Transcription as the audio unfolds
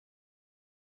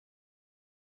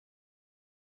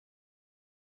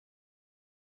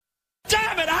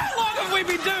Damn it, how long have we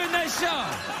been doing this show?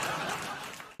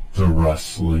 The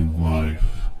Wrestling Life.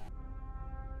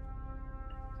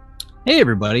 Hey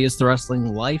everybody, it's The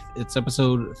Wrestling Life. It's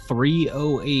episode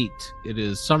 308. It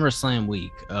is Summerslam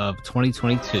week of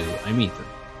 2022. I'm Ethan.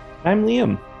 I'm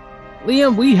Liam.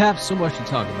 Liam, we have so much to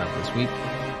talk about this week.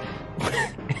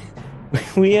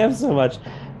 We have so much,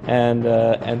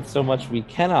 and so much we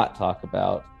cannot talk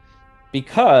about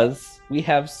because we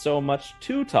have so much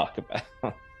to talk about.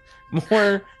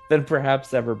 More than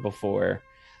perhaps ever before.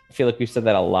 I feel like we've said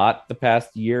that a lot the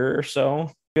past year or so.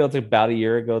 I feel like about a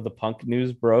year ago the Punk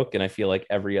news broke, and I feel like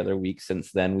every other week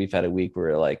since then we've had a week where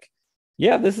we're like,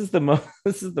 yeah, this is the most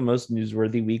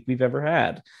newsworthy week we've ever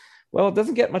had. Well, it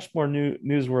doesn't get much more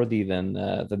newsworthy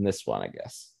than this one, I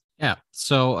guess. Yeah.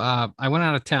 So I went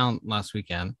out of town last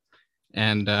weekend,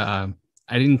 and I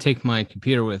didn't take my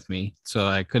computer with me, so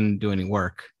I couldn't do any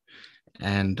work.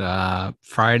 And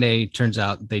Friday, turns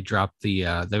out they dropped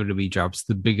WWE drops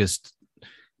the biggest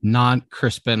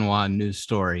non-Chris Benoit news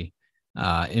story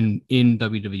in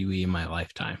WWE in my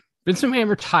lifetime. Vince McMahon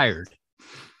retired.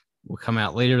 Will come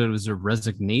out later that it was a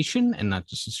resignation and not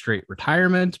just a straight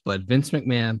retirement, but Vince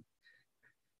McMahon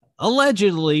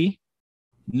allegedly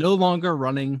no longer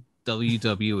running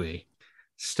WWE.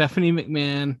 Stephanie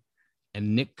McMahon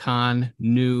and Nick Khan,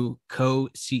 new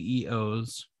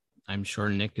co-CEOs. I'm sure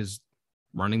Nick is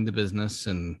running the business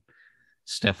and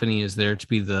Stephanie is there to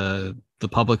be the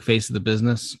public face of the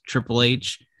business. Triple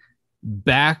H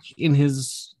back in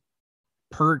his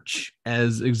perch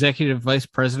as executive vice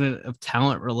president of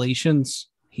talent relations.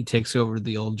 He takes over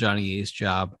the old Johnny Ace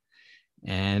job,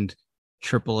 and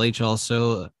Triple H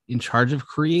also in charge of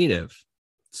creative.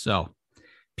 So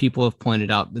people have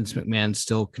pointed out Vince McMahon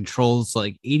still controls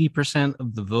like 80%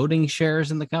 of the voting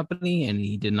shares in the company, and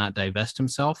he did not divest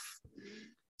himself.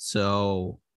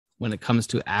 So when it comes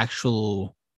to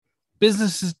actual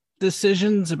business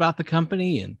decisions about the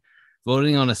company and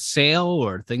voting on a sale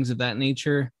or things of that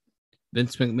nature,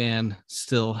 Vince McMahon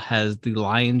still has the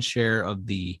lion's share of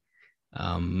the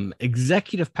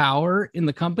executive power in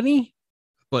the company,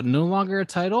 but no longer a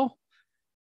title,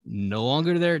 no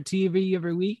longer there at TV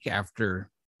every week after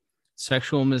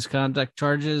sexual misconduct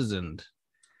charges and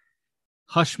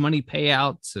hush money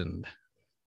payouts. And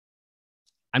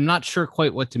I'm not sure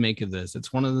quite what to make of this.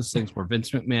 It's one of those things where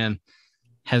Vince McMahon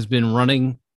has been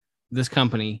running this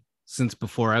company since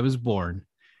before I was born.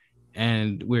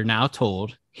 And we're now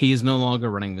told he is no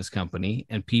longer running this company.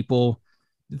 And people,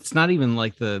 it's not even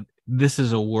like this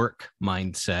is a work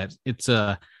mindset. It's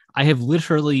I have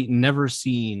literally never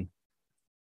seen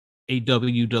a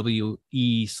WWE/F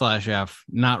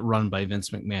not run by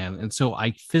Vince McMahon. And so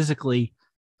I physically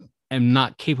am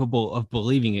not capable of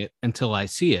believing it until I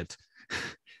see it.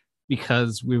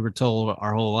 Because we were told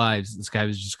our whole lives this guy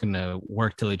was just going to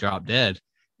work till he dropped dead.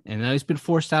 And now he's been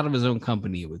forced out of his own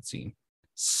company, it would seem.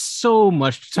 So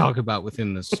much to talk about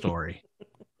within this story.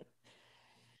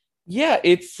 Yeah,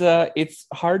 it's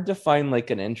hard to find like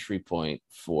an entry point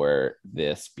for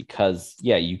this because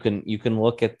you can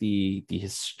look at the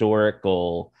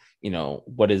historical,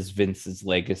 what is Vince's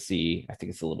legacy. I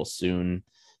think it's a little soon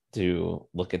to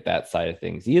look at that side of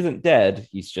things. He isn't dead,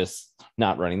 he's just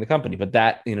not running the company. But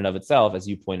that in and of itself, as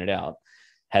you pointed out,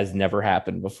 has never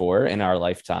happened before in our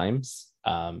lifetimes.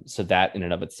 So that in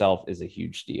and of itself is a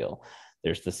huge deal.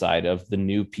 There's the side of the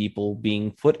new people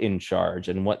being put in charge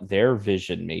and what their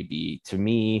vision may be. To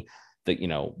me, that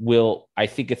I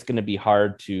think it's going to be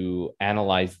hard to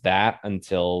analyze that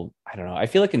until, I don't know, I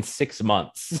feel like in 6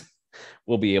 months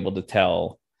we'll be able to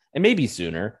tell, and maybe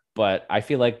sooner. But I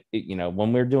feel like,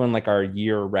 when we're doing like our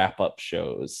year wrap-up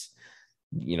shows,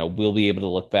 we'll be able to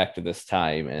look back to this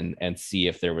time and see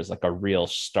if there was like a real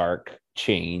stark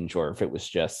change or if it was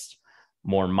just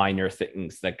more minor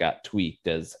things that got tweaked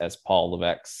as Paul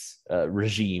Levesque's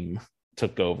regime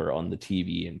took over on the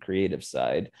TV and creative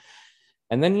side.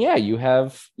 And then, you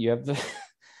have the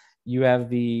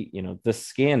the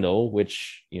scandal,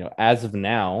 which, as of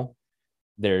now,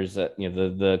 there's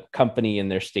the company in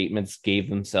their statements gave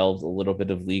themselves a little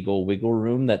bit of legal wiggle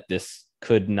room that this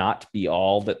could not be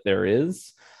all that there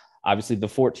is. Obviously, the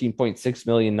 14.6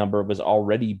 million number was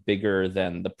already bigger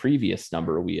than the previous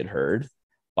number we had heard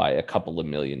by a couple of $1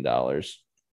 million.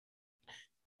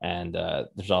 And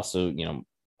there's also,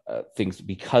 things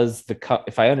because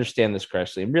if I understand this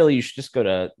correctly, and really you should just go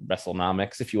to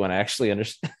WrestleNomics if you want to actually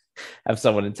understand, have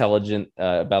someone intelligent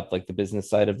about like the business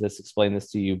side of this explain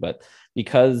this to you. But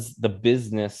because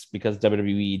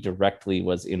WWE directly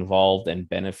was involved and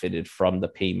benefited from the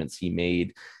payments he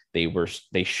made,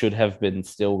 they should have been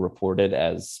still reported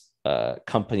as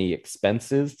company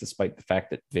expenses, despite the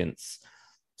fact that Vince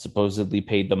supposedly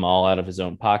paid them all out of his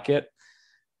own pocket.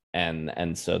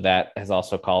 And so that has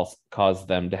also caused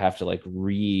them to have to like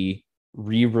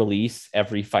re-release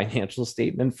every financial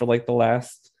statement for like the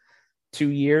last 2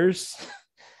 years.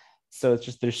 So it's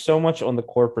just, there's so much on the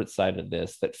corporate side of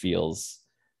this that feels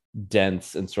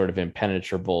dense and sort of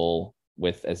impenetrable,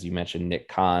 with, as you mentioned, Nick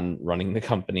Khan running the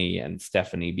company and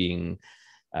Stephanie being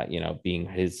being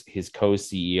his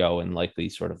co-CEO and likely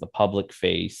sort of the public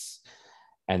face.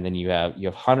 And then you have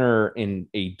Hunter in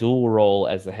a dual role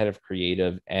as the head of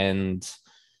creative and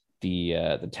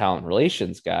the talent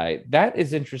relations guy. That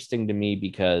is interesting to me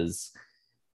because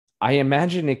I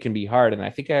imagine it can be hard. And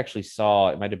I think I actually saw,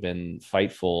 it might have been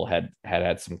Fightful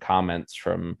had some comments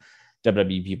from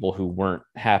WWE people who weren't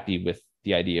happy with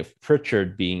the idea of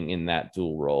Pritchard being in that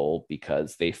dual role,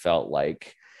 because they felt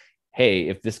like, hey,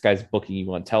 if this guy's booking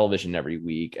you on television every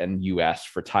week and you ask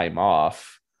for time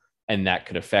off, and that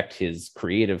could affect his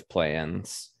creative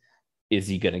plans, is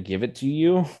he going to give it to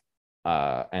you?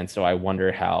 And so I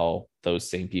wonder how those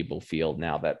same people feel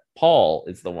now that Paul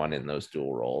is the one in those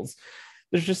dual roles.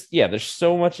 There's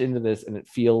so much into this, and it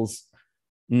feels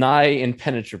nigh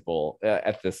impenetrable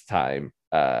at this time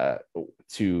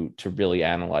to really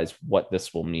analyze what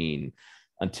this will mean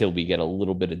until we get a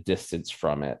little bit of distance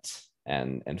from it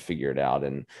and figure it out,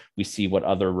 and we see what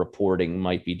other reporting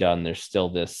might be done. There's still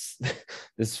this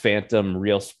phantom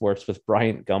Real Sports with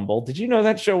Bryant Gumbel. Did you know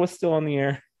that show was still on the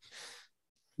air?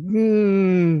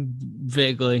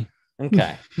 Vaguely.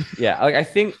 Okay. Yeah, like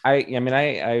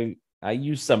I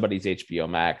use somebody's HBO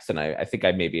Max, and I think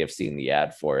I maybe have seen the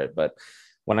ad for it, but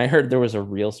when I heard there was a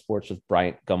Real Sports with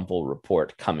Bryant Gumbel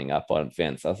report coming up on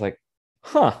Vince, I was like,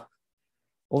 well,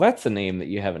 that's a name that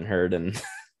you haven't heard, and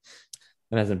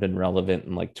it hasn't been relevant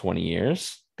in like 20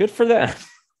 years. Good for them.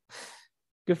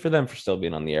 Good for them for still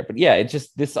being on the air. But yeah, it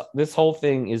just, this whole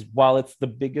thing is, while it's the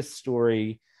biggest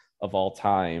story of all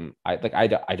time, I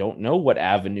don't know what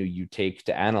avenue you take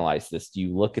to analyze this. Do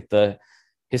you look at the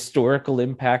historical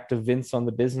impact of Vince on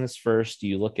the business first? Do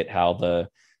you look at how the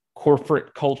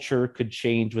corporate culture could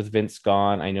change with Vince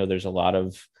gone? I know there's a lot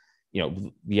of,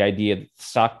 the idea that the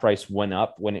stock price went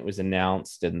up when it was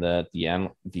announced, and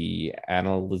the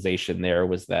analyzation there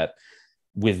was that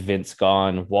with Vince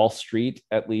gone, Wall Street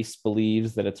at least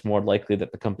believes that it's more likely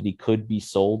that the company could be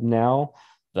sold now,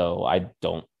 though I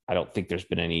don't think there's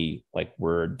been any like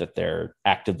word that they're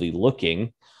actively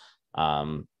looking.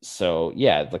 So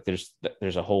yeah, like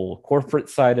there's a whole corporate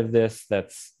side of this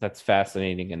that's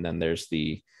fascinating, and then there's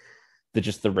the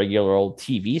regular old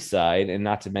TV side, and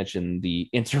not to mention the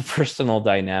interpersonal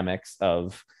dynamics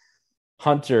of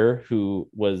Hunter, who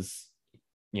was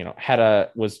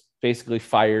basically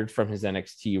fired from his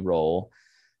NXT role,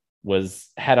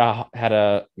 had a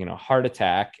heart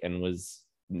attack and was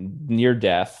near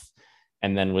death,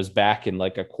 and then was back in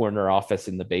like a corner office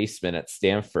in the basement at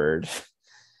Stanford,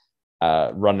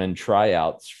 running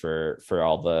tryouts for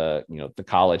all the the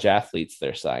college athletes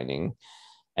they're signing.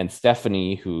 And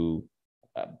Stephanie, who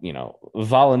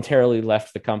voluntarily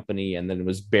left the company and then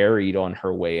was buried on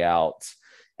her way out,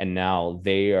 and now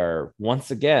they are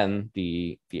once again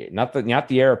the not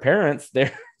the heir apparents,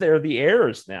 they're the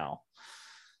heirs now.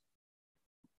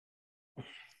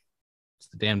 It's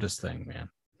the damnedest thing, man.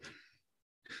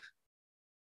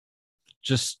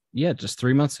 Just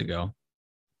 3 months ago,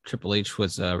 Triple H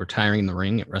was retiring the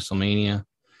ring at WrestleMania.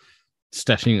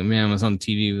 Stephanie McMahon was on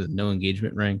TV with no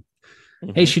engagement ring.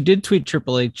 Mm-hmm. Hey, she did tweet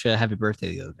Triple H happy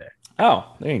birthday the other day.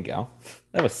 Oh, there you go.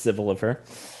 That was civil of her.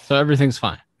 So everything's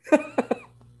fine.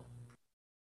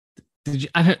 Did you?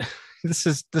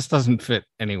 This doesn't fit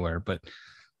anywhere, but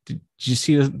did you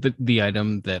see the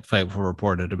item that Fightful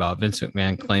reported about Vince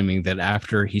McMahon claiming that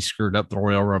after he screwed up the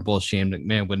Royal Rumble, Shane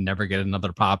McMahon would never get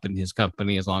another pop in his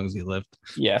company as long as he lived?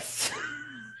 Yes.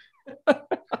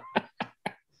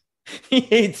 He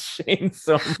hates Shane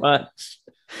so much.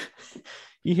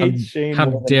 He hates Shane.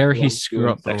 How dare he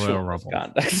screw up the Royal Rumble?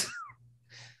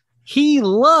 He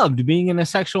loved being in a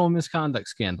sexual misconduct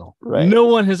scandal. Right. No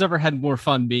one has ever had more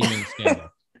fun being in a scandal.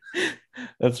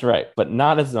 That's right, but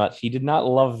not as much. He did not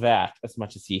love that as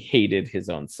much as he hated his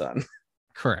own son.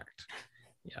 Correct.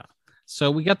 Yeah.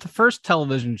 So we got the first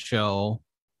television show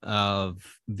of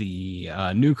the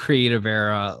new creative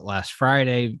era last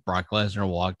Friday. Brock Lesnar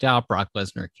walked out. Brock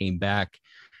Lesnar came back.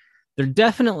 There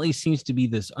definitely seems to be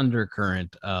this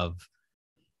undercurrent of,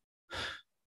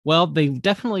 well, they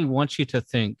definitely want you to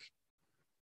think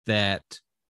that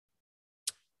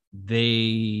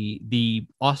the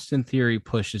Austin Theory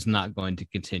push is not going to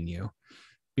continue,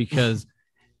 because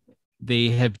they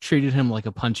have treated him like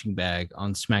a punching bag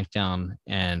on SmackDown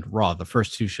and Raw, the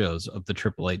first two shows of the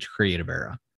Triple H creative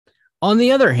era. On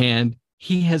the other hand,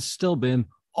 he has still been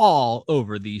all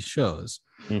over these shows.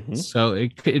 Mhm. So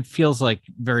it feels like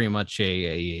very much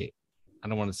a I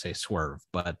don't want to say swerve,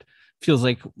 but feels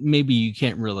like maybe you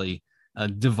can't really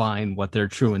divine what their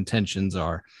true intentions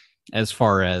are as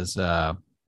far as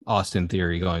Austin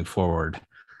Theory going forward,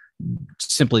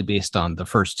 simply based on the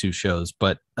first two shows.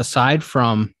 But aside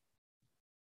from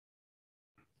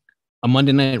a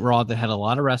Monday Night Raw that had a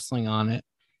lot of wrestling on it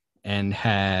and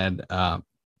had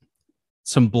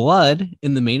some blood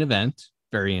in the main event,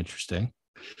 very interesting.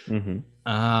 Mhm.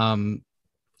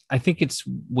 I think it's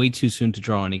way too soon to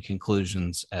draw any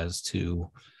conclusions as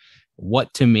to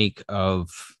what to make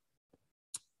of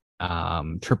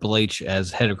Triple H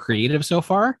as head of creative so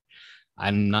far.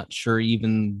 I'm not sure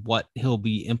even what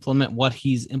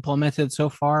he's implemented so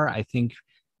far. I think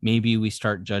maybe we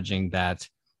start judging that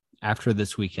after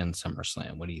this weekend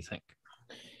SummerSlam. What do you think?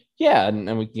 Yeah,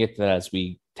 and we can get to that as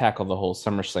we tackle the whole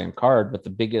SummerSlam card. But the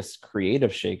biggest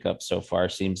creative shakeup so far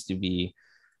seems to be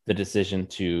the decision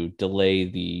to delay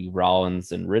the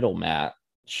Rollins and Riddle match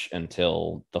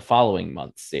until the following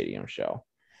month's Stadium show.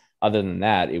 Other than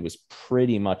that, it was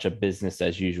pretty much a business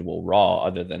as usual Raw,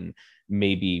 other than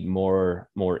maybe more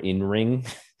in ring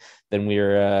than we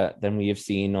have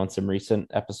seen on some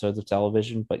recent episodes of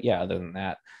television. But yeah, other than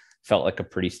that, felt like a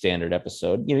pretty standard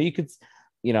episode. You could,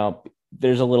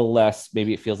 there's a little less.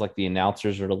 Maybe it feels like the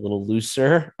announcers are a little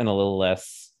looser and a little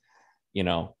less,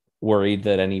 worried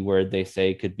that any word they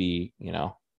say could be,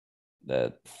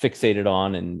 fixated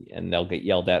on and they'll get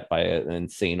yelled at by an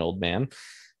insane old man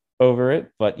over it.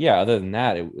 But yeah, other than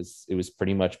that, it was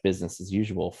pretty much business as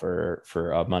usual for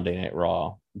a Monday Night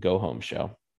Raw go home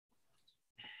show.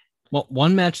 Well,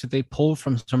 one match that they pulled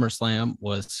from SummerSlam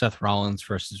was Seth Rollins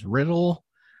versus Riddle.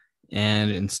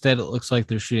 And instead, it looks like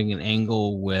they're shooting an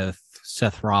angle with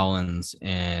Seth Rollins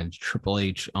and Triple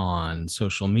H on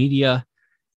social media,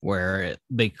 where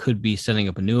they could be setting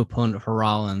up a new opponent for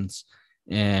Rollins.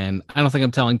 And I don't think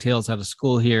I'm telling tales out of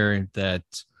school here that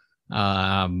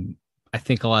I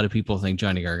think a lot of people think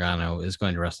Johnny Gargano is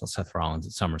going to wrestle Seth Rollins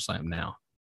at SummerSlam now.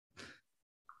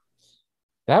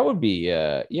 That would be,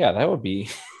 that would be,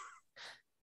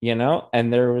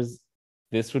 and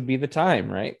this would be the time,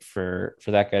 right, for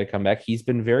that guy to come back. He's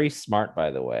been very smart, by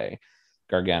the way,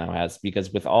 Gargano has,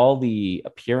 because with all the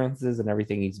appearances and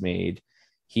everything he's made,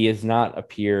 he has not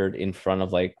appeared in front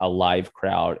of like a live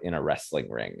crowd in a wrestling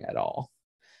ring at all.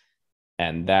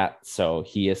 And so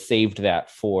he has saved that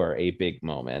for a big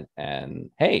moment. And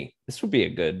hey, this would be a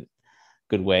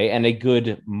good way and a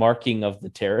good marking of the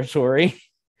territory.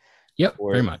 Yep,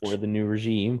 very much for the new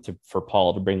regime for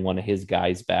Paul to bring one of his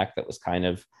guys back. That was kind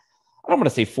of, I don't want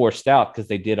to say forced out because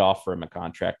they did offer him a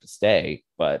contract to stay,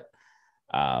 but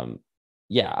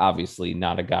obviously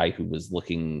not a guy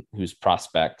whose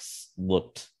prospects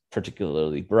looked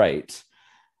particularly bright,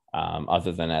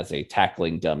 other than as a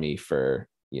tackling dummy for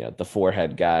the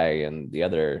forehead guy and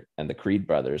the Creed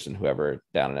brothers and whoever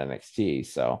down in NXT.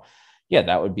 So yeah,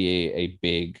 that would be a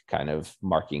big kind of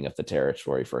marking of the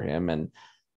territory for him. And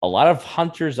a lot of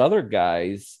Hunter's other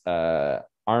guys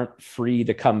aren't free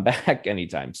to come back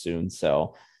anytime soon.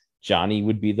 So Johnny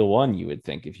would be the one you would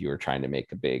think if you were trying to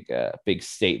make a big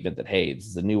statement that, hey, this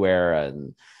is a new era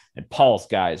and Paul's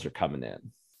guys are coming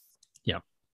in. Yep.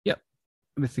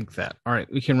 I think that. All right,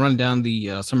 we can run down the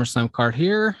SummerSlam card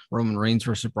here. Roman Reigns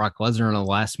versus Brock Lesnar in a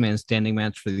last man standing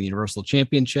match for the Universal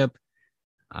Championship.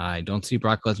 I don't see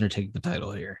Brock Lesnar taking the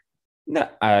title here. No,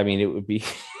 I mean, it would be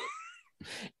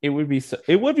it would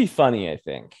be funny, I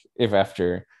think, if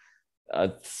after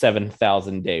a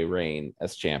 7,000 day reign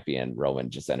as champion, Roman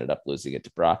just ended up losing it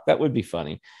to Brock. That would be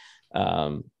funny.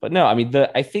 But no, I mean,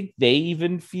 I think they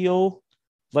even feel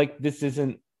like this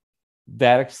isn't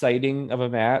that exciting of a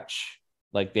match.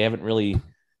 Like they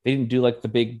didn't do like the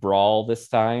big brawl this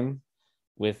time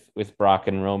with Brock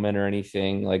and Roman or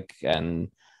anything like, and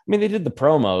I mean, they did the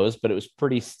promos, but it was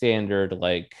pretty standard,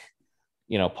 like,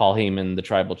 Paul Heyman, the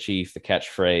tribal chief, the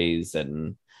catchphrase,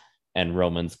 and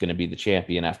Roman's going to be the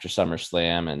champion after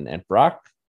SummerSlam. And Brock,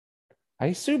 I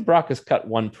assume Brock has cut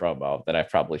one promo that I've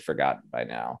probably forgotten by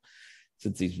now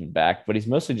since he's been back, but he's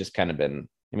mostly just kind of been,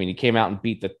 I mean, he came out and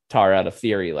beat the tar out of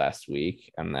Theory last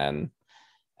week. And then,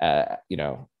 that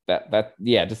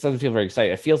just doesn't feel very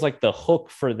exciting. It feels like the hook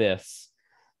for this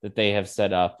that they have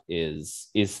set up is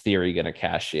Theory going to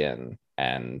cash in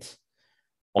and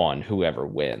on whoever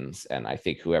wins, and I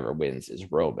think whoever wins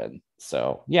is Roman.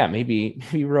 So yeah, maybe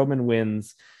Roman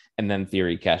wins and then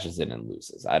Theory cashes in and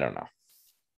loses. I don't know.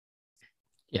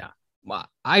 Yeah, well,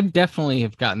 I definitely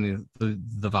have gotten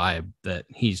the vibe that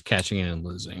he's cashing in and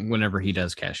losing whenever he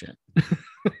does cash in,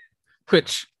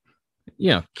 which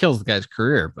kills the guy's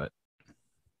career. But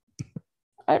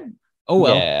Oh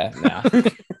well. Yeah, no.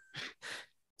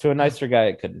 To a nicer guy,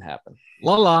 it couldn't happen.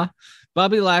 La la.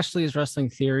 Bobby Lashley is wrestling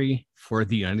Theory for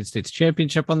the United States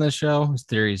Championship on this show. His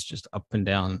Theory is just up and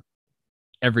down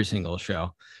every single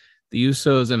show. The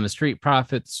Usos and the Street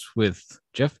Profits with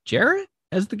Jeff Jarrett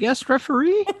as the guest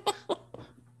referee.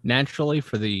 Naturally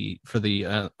for the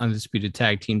undisputed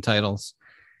tag team titles.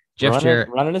 Jarrett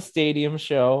running a stadium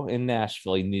show in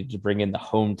Nashville. You need to bring in the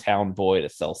hometown boy to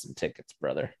sell some tickets,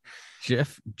 brother.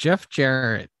 Jeff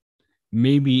Jarrett,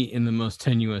 maybe in the most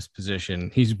tenuous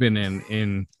position he's been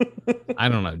in I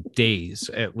don't know, days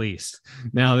at least.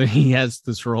 Now that he has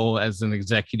this role as an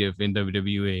executive in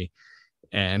WWE,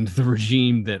 and the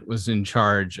regime that was in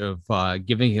charge of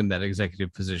giving him that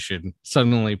executive position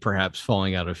suddenly perhaps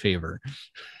falling out of favor.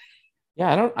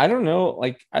 Yeah, I don't know.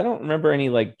 Like, I don't remember any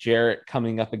like Jarrett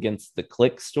coming up against the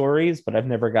Click stories, but I've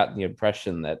never gotten the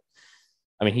impression that,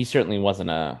 I mean, he certainly wasn't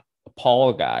a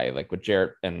Paul guy. Like with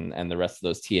Jarrett and the rest of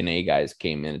those TNA guys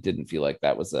came in, it didn't feel like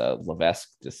that was a Levesque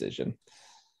decision.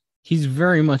 He's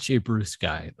very much a Bruce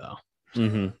guy, though.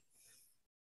 Mm-hmm.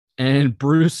 And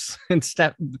Bruce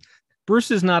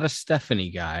is not a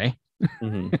Stephanie guy.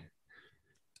 Mm-hmm.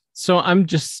 So I'm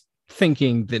just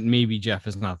thinking that maybe Jeff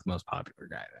is not the most popular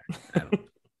guy there. I don't know.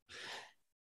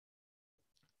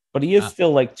 But he is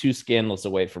still like 2 scandals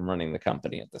away from running the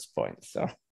company at this point. So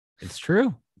it's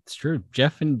true. It's true.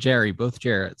 Jeff and Jerry, both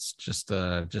Jarrett's, just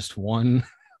one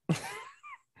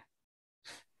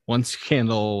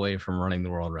scandal away from running the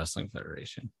World Wrestling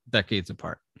Federation, decades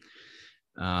apart.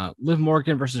 Liv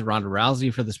Morgan versus Ronda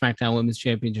Rousey for the SmackDown Women's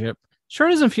Championship. Sure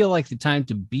doesn't feel like the time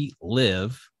to beat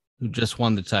Liv, who just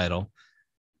won the title.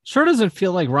 Sure doesn't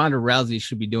feel like Ronda Rousey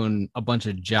should be doing a bunch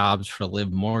of jobs for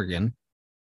Liv Morgan.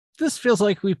 This feels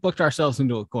like we've booked ourselves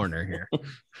into a corner here.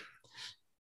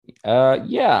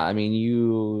 Yeah, I mean,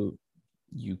 you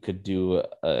could do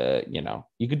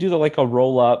you could do like a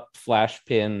roll up flash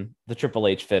pin, the Triple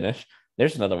H finish.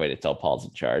 There's another way to tell Paul's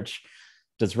in charge.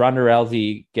 Does Ronda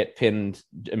Rousey get pinned,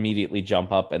 immediately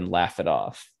jump up and laugh it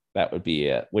off? That would be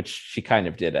it, which she kind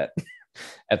of did at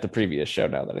the previous show,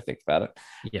 now that I think about it.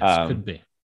 Yes, could be.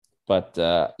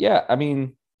 But yeah, I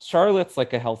mean, Charlotte's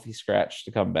like a healthy scratch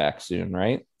to come back soon,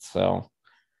 right? So,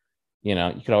 you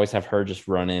could always have her just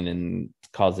run in and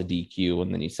cause a DQ,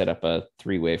 and then you set up a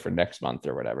 3-way for next month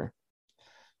or whatever.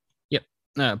 Yep.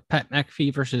 Pat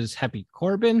McAfee versus Happy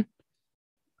Corbin.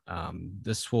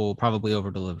 This will probably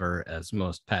over deliver, as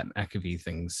most Pat McAfee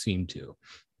things seem to.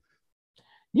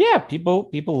 Yeah, people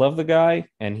love the guy,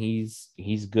 and he's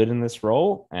good in this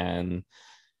role. And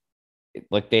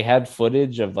like, they had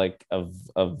footage of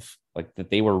that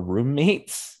they were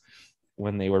roommates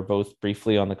when they were both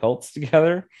briefly on the Colts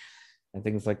together and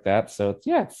things like that. So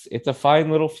it's a fine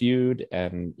little feud.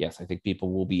 And yes, I think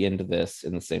people will be into this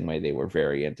in the same way they were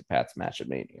very into Pat's match at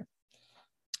Mania.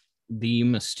 The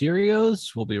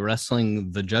Mysterios will be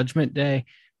wrestling the Judgment Day.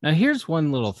 Now, here's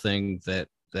one little thing that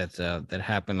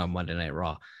happened on Monday Night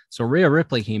Raw. So Rhea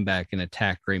Ripley came back and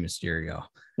attacked Rey Mysterio,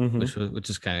 Mm-hmm. which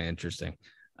is kind of interesting.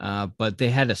 But they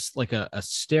had a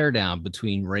stare down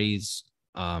between Ray's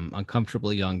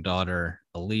uncomfortably young daughter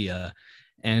Aaliyah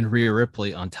and Rhea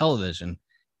Ripley on television.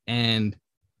 And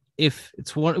it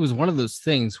was one of those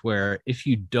things where if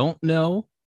you don't know,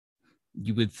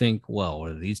 you would think, well,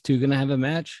 are these two going to have a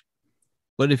match?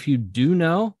 But if you do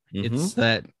know, it's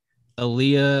that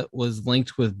Aaliyah was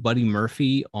linked with Buddy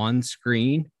Murphy on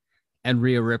screen, and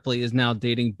Rhea Ripley is now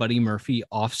dating Buddy Murphy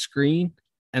off screen.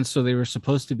 And so they were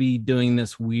supposed to be doing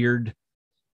this weird,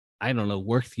 I don't know,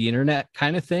 work the internet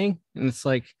kind of thing. And it's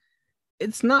like,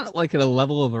 it's not like at a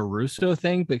level of a Russo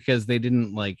thing, because they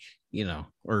didn't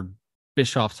or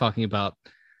Bischoff talking about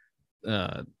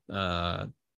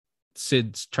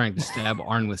Sid's trying to stab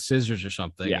Arn with scissors or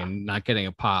something and not getting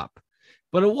a pop.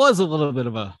 But it was a little bit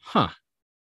of a,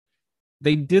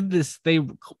 they did this, they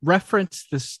referenced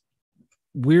this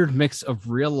weird mix of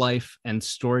real life and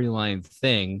storyline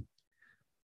thing,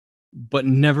 but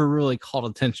never really called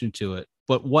attention to it.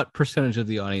 But what percentage of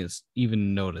the audience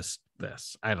even noticed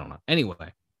this? I don't know.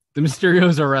 Anyway, the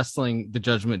Mysterios are wrestling the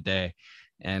Judgment Day,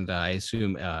 and I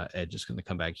assume Edge is going to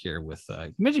come back here with,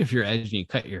 imagine if you're Edge and you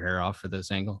cut your hair off for this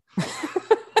angle.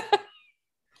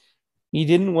 He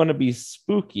didn't want to be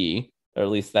spooky, or at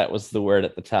least that was the word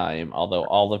at the time, although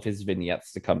all of his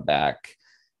vignettes to come back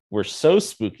were so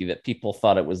spooky that people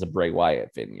thought it was a Bray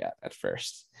Wyatt vignette at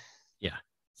first. Yeah.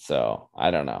 So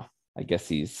I don't know. I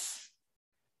guess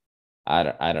I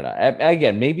don't know.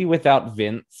 Again, maybe without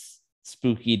Vince,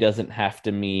 spooky doesn't have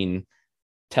to mean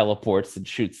teleports and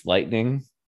shoots lightning.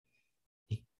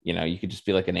 You could just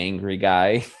be like an angry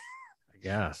guy. I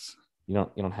guess.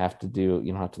 you don't have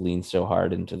to lean so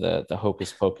hard into the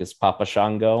hocus pocus Papa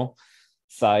Shango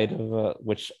side of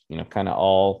which kind of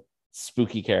all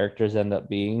spooky characters end up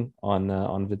being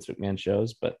on Vince McMahon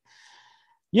shows. But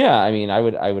yeah, I mean, I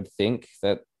would think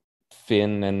that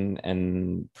Finn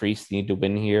and Priest need to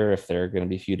win here if they're going to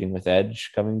be feuding with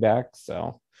Edge coming back.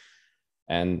 So,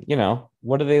 and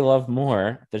what do they love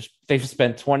more? They've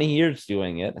spent 20 years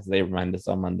doing it, as they remind us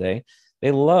on Monday.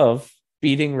 They love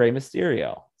beating Rey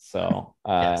Mysterio. So,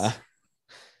 Yes.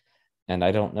 and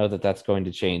I don't know that that's going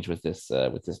to change with this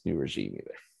new regime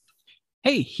either.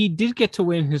 Hey, he did get to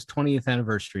win his 20th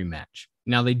anniversary match.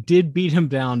 Now, they did beat him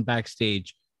down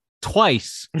backstage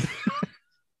twice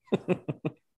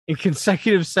in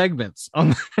consecutive segments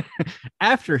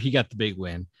after he got the big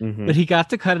win. Mm-hmm. But he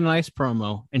got to cut a nice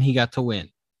promo and he got to win.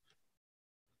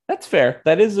 That's fair.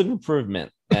 That is an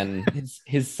improvement. And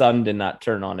his son did not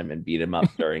turn on him and beat him up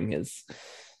during his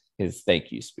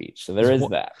thank you speech. So there is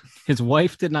that. His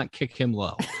wife did not kick him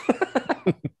low.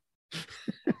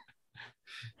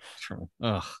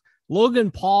 Ugh.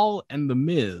 Logan Paul and The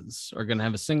Miz are going to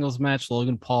have a singles match.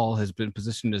 Logan Paul has been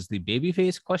positioned as the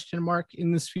babyface ?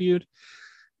 In this feud.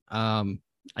 I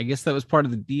guess that was part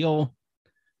of the deal.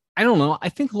 I don't know. I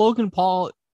think Logan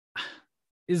Paul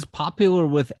is popular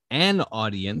with an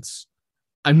audience.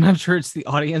 I'm not sure it's the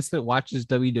audience that watches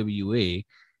WWE.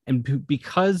 And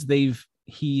because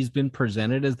he's been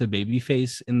presented as the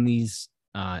babyface in these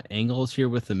angles here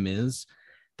with The Miz,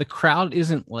 the crowd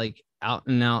isn't like out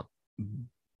and out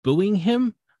booing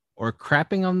him or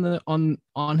crapping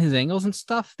on his angles and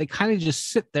stuff. They kind of just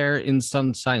sit there in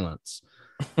some silence.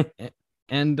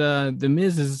 And The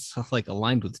Miz is like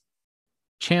aligned with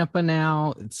Ciampa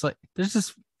now. It's like there's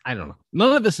just, I don't know.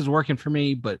 None of this is working for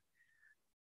me, but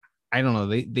I don't know.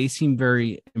 They seem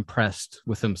very impressed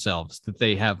with themselves that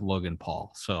they have Logan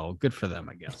Paul. So good for them,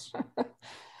 I guess.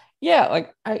 Yeah,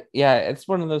 it's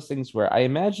one of those things where I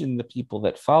imagine the people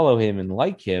that follow him and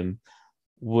like him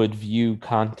would view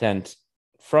content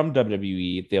from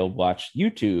WWE. They'll watch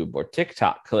YouTube or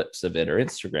TikTok clips of it or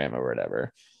Instagram or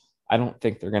whatever. I don't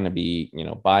think they're going to be,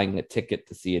 buying a ticket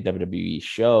to see a WWE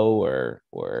show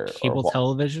or cable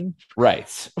television,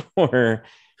 right? Or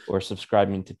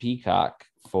subscribing to Peacock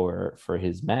for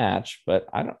his match. But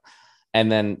I don't.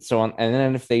 And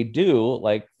then if they do,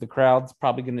 like, the crowd's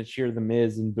probably going to cheer The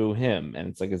Miz and boo him. And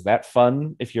it's like, is that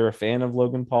fun if you're a fan of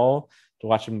Logan Paul to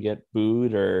watch him get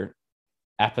booed or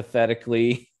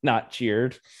apathetically not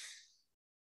cheered?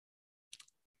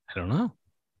 I don't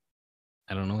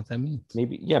know what that means.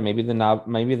 Maybe the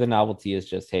novelty is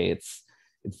just, hey, it's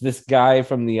this guy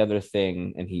from the other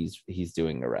thing and he's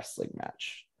doing a wrestling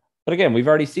match. But again, we've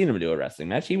already seen him do a wrestling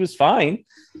match. He was fine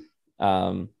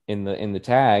in the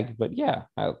tag, but yeah,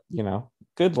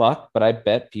 good luck, but I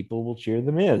bet people will cheer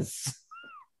The Miz.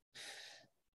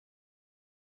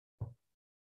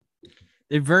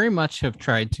 They very much have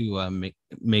tried to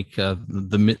make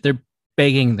they're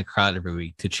begging the crowd every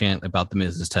week to chant about The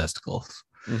Miz's testicles.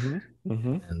 Mm-hmm.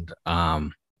 Mm-hmm.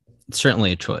 And it's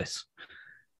certainly a choice.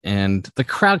 And the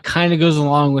crowd kind of goes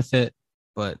along with it,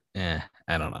 but I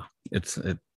don't know.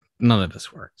 None of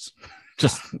this works.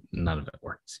 Just none of it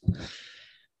works.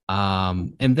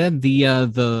 And then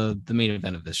the main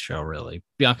event of this show, really,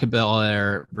 Bianca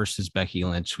Belair versus Becky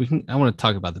Lynch. I want to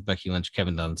talk about the Becky Lynch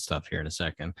Kevin Dunn stuff here in a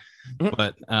second. Mm-hmm.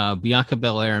 But Bianca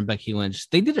Belair and Becky Lynch,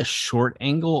 they did a short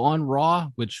angle on Raw,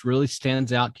 which really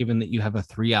stands out given that you have a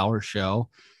 3-hour show,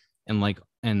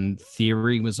 and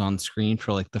Theory was on screen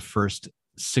for like the first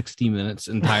 60 minutes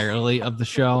entirely of the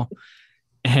show.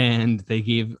 And they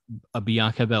gave a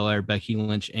Bianca Belair Becky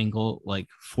Lynch angle like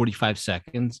 45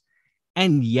 seconds.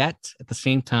 And yet, at the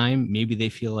same time, maybe they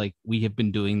feel like we have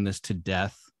been doing this to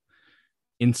death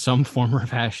in some form or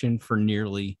fashion for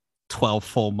nearly 12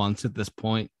 full months at this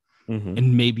point. Mm-hmm.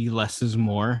 And maybe less is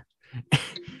more.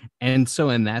 And so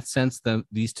in that sense,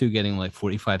 these two getting like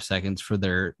 45 seconds for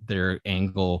their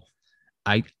angle,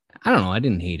 I don't know. I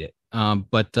didn't hate it.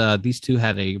 But these two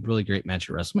had a really great match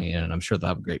at WrestleMania, and I'm sure they'll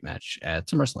have a great match at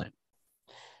SummerSlam.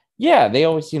 Yeah, they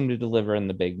always seem to deliver in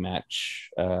the big match,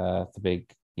 the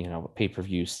big,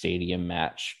 pay-per-view stadium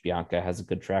match. Bianca has a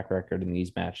good track record in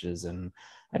these matches, and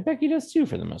Becky does too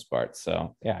for the most part.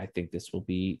 So yeah, I think this will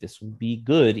be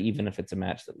good, even if it's a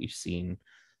match that we've seen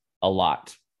a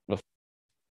lot before.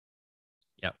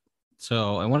 Yep.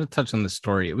 So I want to touch on the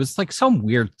story. It was like some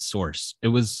weird source. It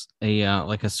was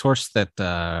a source that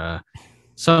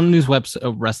some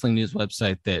wrestling news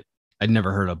website that I'd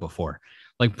never heard of before,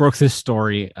 like broke this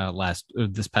story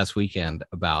this past weekend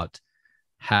about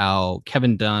how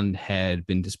Kevin Dunn had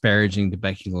been disparaging to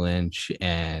Becky Lynch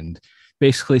and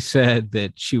basically said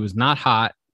that she was not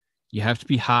hot, You have to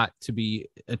be hot to be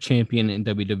a champion in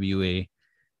WWE.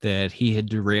 That he had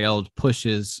derailed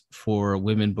pushes for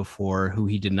women before who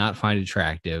he did not find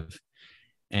attractive,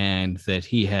 and that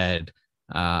he had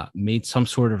made some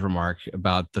sort of remark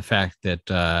about the fact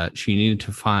that she needed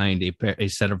to find a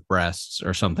set of breasts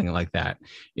or something like that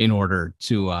in order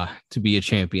to be a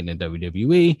champion in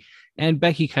WWE. And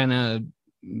Becky kind of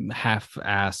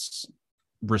half-ass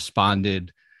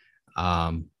responded,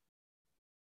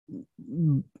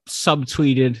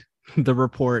 subtweeted the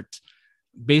report,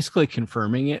 basically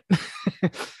confirming it,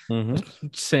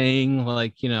 saying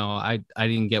like, I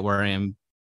didn't get where I am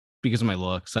because of my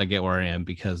looks. I get where I am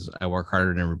because I work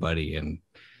harder than everybody, and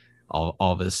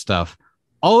all this stuff.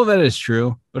 All of that is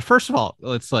true. But first of all,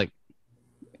 it's like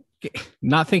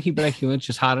not thinking Becky Lynch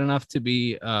is hot enough to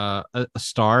be a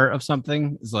star of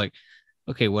something is like,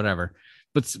 okay, whatever.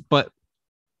 But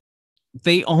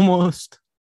they almost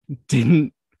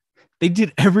didn't. They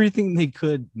did everything they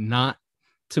could not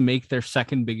to make their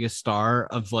second biggest star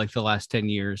of like the last 10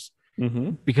 years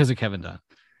because of Kevin Dunn.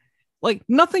 Like,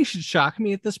 nothing should shock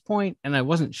me at this point, and I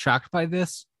wasn't shocked by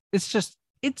this.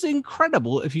 It's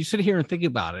incredible if you sit here and think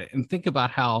about it, and think about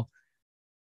how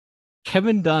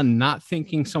Kevin Dunn not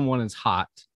thinking someone is hot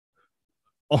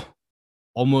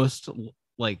almost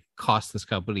like cost this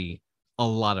company a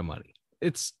lot of money.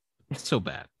 It's so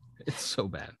bad. It's so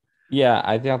bad. Yeah,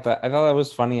 I thought that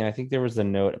was funny. And I think there was a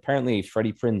note. Apparently,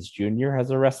 Freddie Prinze Jr.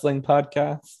 has a wrestling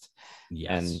podcast.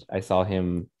 Yes. And I saw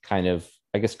him kind of,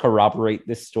 I guess, corroborate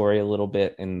this story a little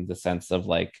bit in the sense of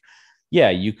like, yeah,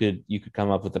 you could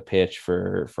come up with a pitch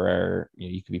for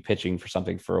you could be pitching for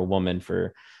something for a woman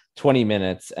for 20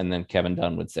 minutes, and then Kevin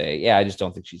Dunn would say, yeah, I just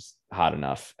don't think she's hot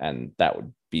enough, and that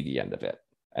would be the end of it,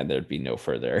 and there'd be no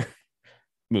further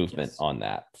movement on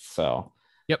that. So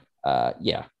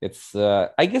yeah, it's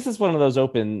I guess it's one of those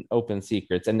open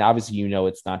secrets, and obviously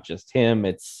it's not just him,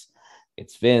 it's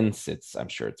Vince, I'm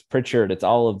sure it's Pritchard, it's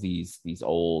all of these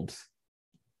old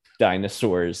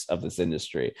dinosaurs of this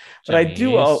industry. But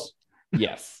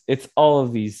yes, it's all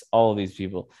of these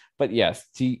people. But yes,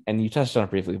 and you touched on it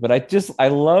briefly, but I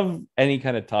love any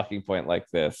kind of talking point like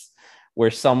this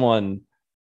where someone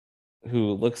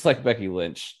who looks like Becky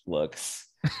Lynch looks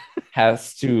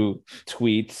has to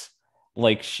tweet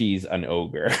like she's an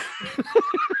ogre.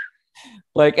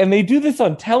 Like, and they do this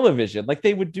on television. Like,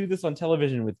 they would do this on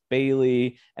television with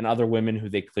Bayley and other women who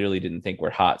they clearly didn't think were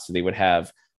hot. So they would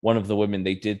have one of the women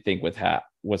they did think was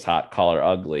hot call her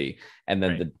ugly, and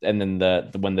then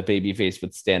when the baby face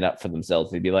would stand up for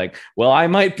themselves, they'd be like, well, I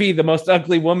might be the most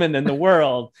ugly woman in the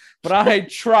world, but I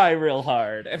try real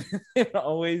hard. And it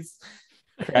always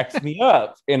cracks me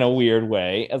up in a weird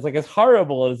way, as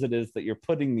horrible as it is that you're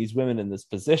putting these women in this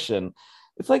position.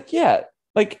 It's like, yeah,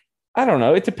 like, I don't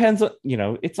know. It depends on,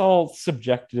 it's all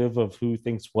subjective of who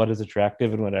thinks what is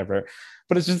attractive and whatever.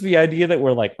 But it's just the idea that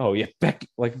we're like, oh yeah,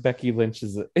 Becky Lynch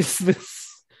is this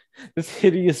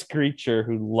hideous creature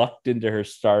who lucked into her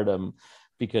stardom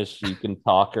because she can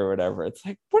talk or whatever. It's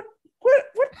like, what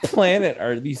planet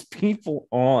are these people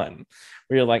on?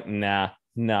 Where you're like, nah,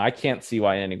 I can't see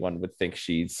why anyone would think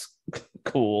she's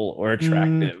cool or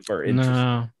attractive or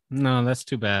interesting. No, that's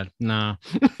too bad. No.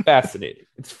 Fascinating.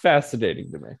 It's fascinating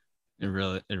to me. It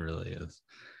really is.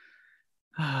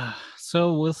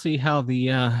 So we'll see how the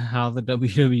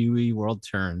WWE world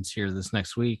turns here this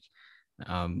next week.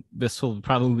 This will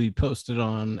probably be posted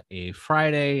on a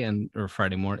Friday or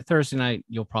Friday morning. Thursday night,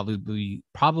 you'll probably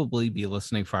be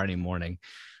listening Friday morning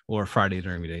or Friday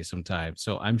during the day sometime.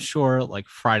 So I'm sure like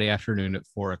Friday afternoon at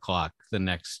 4:00, the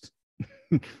next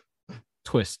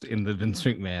twist in the Vince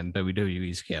McMahon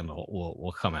WWE scandal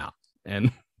will come out,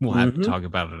 and we'll have to talk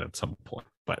about it at some point.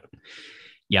 But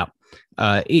yeah,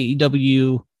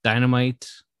 AEW Dynamite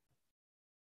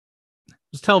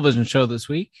was a television show this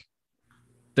week.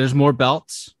 There's more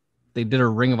belts. They did a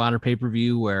Ring of Honor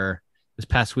pay-per-view this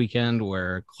past weekend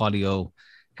where Claudio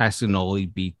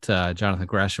Castagnoli beat Jonathan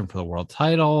Gresham for the world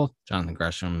title. Jonathan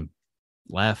Gresham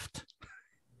left.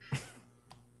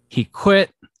 He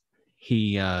quit.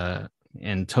 He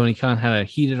and Tony Khan had a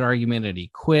heated argument, and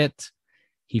he quit.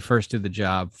 He first did the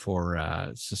job for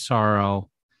Cesaro.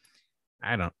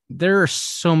 There are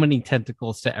so many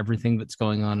tentacles to everything that's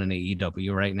going on in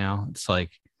AEW right now. It's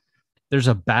like there's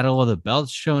a Battle of the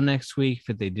Belts show next week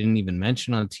that they didn't even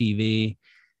mention on TV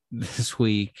this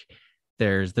week.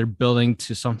 They're building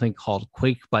to something called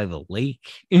Quake by the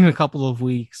Lake in a couple of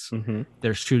weeks.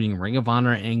 They're shooting Ring of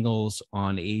Honor angles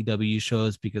on AEW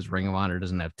shows because Ring of Honor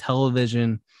doesn't have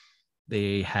television.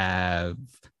 They have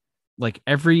like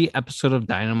every episode of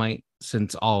Dynamite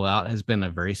since All Out has been a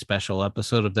very special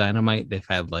episode of Dynamite. They've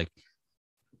had like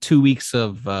 2 weeks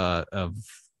of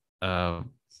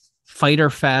Fighter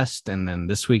Fest, and then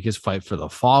this week is Fight for the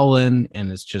Fallen,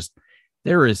 and it's just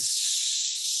there is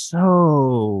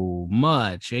so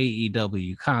much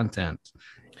AEW content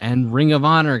and Ring of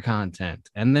Honor content,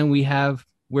 and then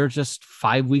we're just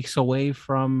 5 weeks away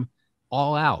from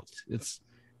All Out.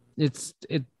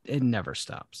 It never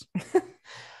stops.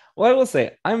 Well, I will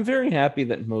say I'm very happy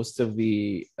that most of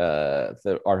the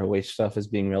ROH stuff is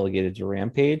being relegated to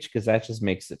Rampage, because that just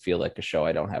makes it feel like a show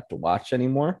I don't have to watch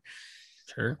anymore.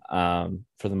 Sure.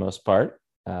 For the most part.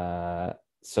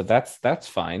 So that's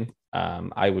fine.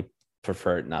 I would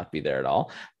prefer it not be there at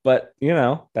all. But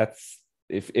that's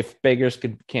if beggars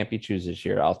can't be choosers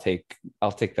here, I'll take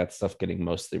that stuff getting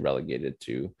mostly relegated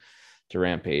to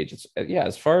Rampage.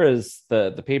 As far as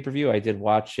the pay-per-view, I did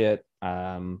watch it.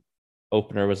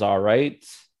 Opener was all right.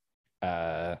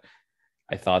 I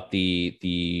thought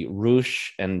the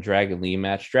Roosh and Dragon Lee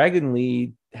match. Dragon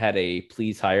Lee had a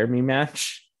please hire me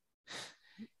match.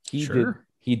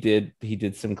 He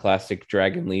did some classic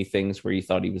Dragon Lee things where he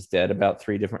thought he was dead about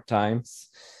 3 different times.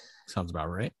 Sounds about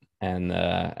right. And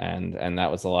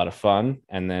that was a lot of fun.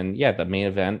 And then the main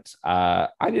event. I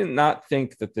did not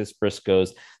think that this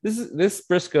Briscoes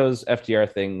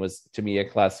FTR thing was, to me, a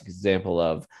classic example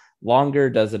of longer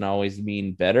doesn't always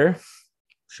mean better.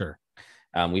 Sure.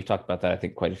 We've talked about that, I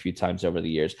think, quite a few times over the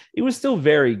years. It was still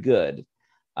very good.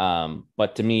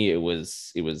 But to me, it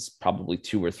was probably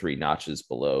 2 or 3 notches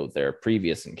below their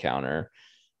previous encounter.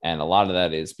 And a lot of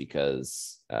that is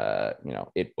because,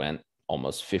 it went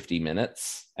almost 50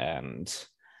 minutes and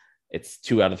it's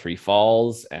 2 out of 3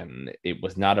 falls. And it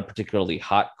was not a particularly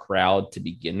hot crowd to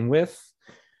begin with.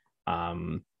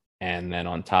 And then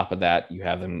on top of that, you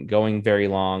have them going very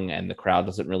long and the crowd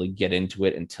doesn't really get into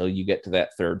it until you get to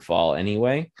that 3rd fall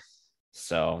anyway.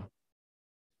 So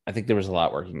I think there was a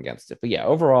lot working against it. But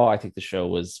overall, I think the show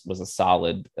was a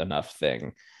solid enough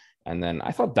thing. And then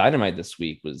I thought Dynamite this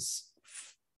week was,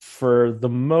 for the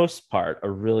most part, a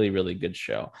really, really good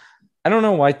show. I don't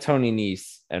know why Tony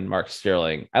Nese and Mark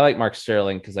Sterling. I like Mark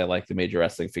Sterling because I like the Major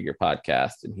Wrestling Figure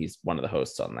podcast, and he's one of the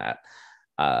hosts on that.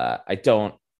 I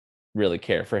don't really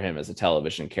care for him as a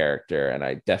television character, and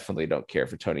I definitely don't care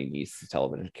for Tony Nese as a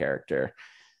television character.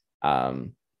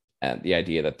 And the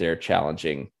idea that they're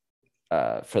challenging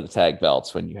for the tag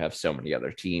belts when you have so many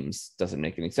other teams doesn't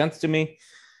make any sense to me.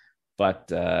 But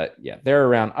they're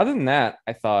around. Other than that,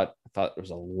 I thought there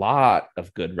was a lot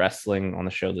of good wrestling on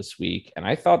the show this week, and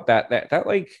I thought that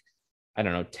like, I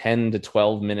don't know, 10 to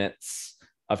 12 minutes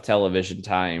of television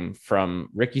time from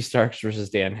Ricky Starks versus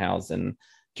Danhausen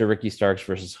to Ricky Starks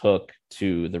versus Hook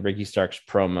to the Ricky Starks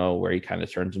promo where he kind of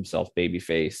turns himself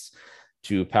babyface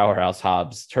to Powerhouse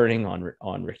Hobbs turning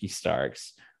on Ricky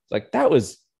Starks. Like, that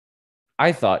was,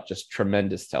 I thought, just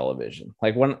tremendous television.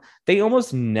 Like, when they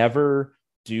almost never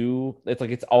do, it's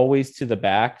like it's always to the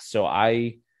back. So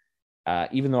I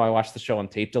even though I watched the show on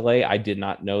tape delay, I did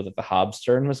not know that the Hobbs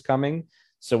turn was coming.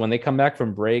 So when they come back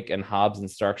from break and Hobbs and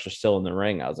Starks are still in the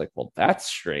ring, I was like, well, that's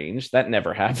strange. That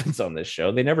never happens on this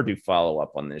show. They never do follow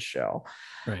up on this show.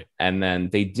 Right. And then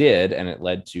they did, and it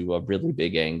led to a really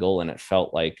big angle, and it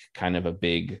felt like kind of a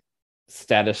big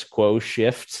status quo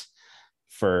shift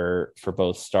for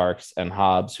both Starks and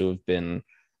Hobbs, who have been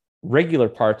regular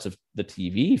parts of the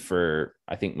TV for,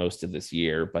 I think, most of this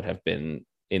year, but have been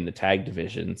in the tag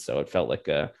division. So it felt like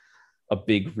a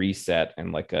big reset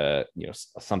and like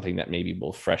something that maybe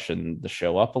will freshen the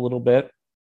show up a little bit.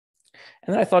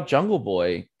 And then I thought Jungle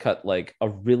Boy cut like a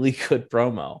really good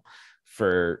promo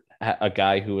for a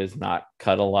guy who has not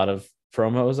cut a lot of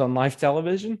promos on live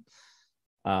television.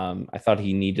 I thought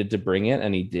he needed to bring it,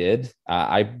 and he did.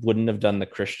 I wouldn't have done the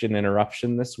Christian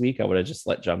interruption this week. I would have just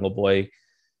let Jungle Boy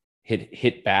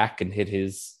hit back and hit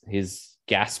his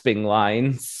gasping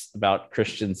lines about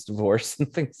Christian's divorce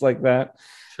and things like that.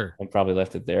 Sure. And probably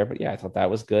left it there. But I thought that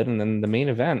was good. And then the main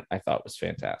event I thought was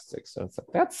fantastic. So it's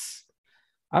like,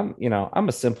 I'm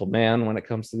a simple man when it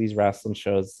comes to these wrestling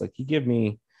shows. It's like, you give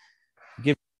me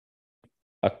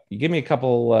a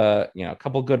couple a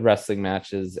couple good wrestling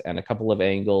matches and a couple of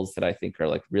angles that I think are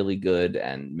like really good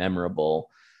and memorable.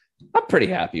 I'm pretty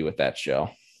happy with that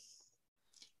show.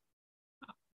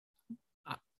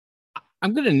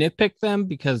 I'm going to nitpick them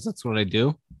because that's what I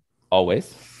do.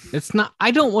 Always. It's not, I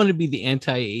don't want to be the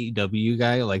anti-AEW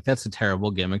guy. Like, that's a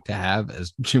terrible gimmick to have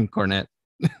as Jim Cornette.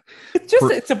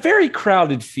 It's a very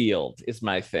crowded field is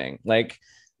my thing. Like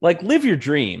live your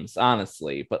dreams,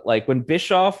 honestly. But like when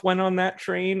Bischoff went on that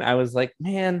train, I was like,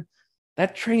 man,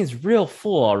 that train's real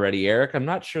full already, Eric. I'm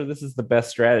not sure this is the best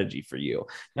strategy for you.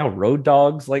 Now Road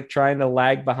Dogg's like trying to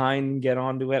lag behind and get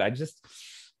onto it. I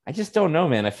just don't know,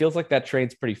 man. It feels like that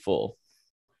train's pretty full.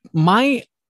 My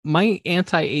my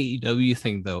anti AEW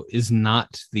thing though is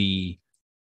not the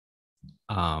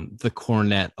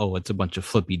cornet. Oh, it's a bunch of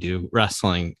flippy do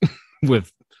wrestling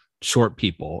with short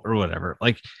people or whatever.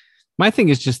 Like my thing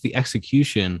is just the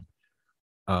execution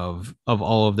of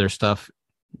all of their stuff.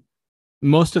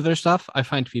 Most of their stuff I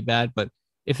find to be bad, but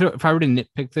if I were to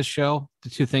nitpick this show, the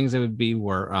two things that would be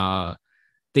were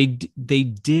they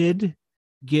did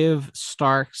give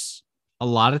Starks a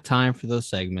lot of time for those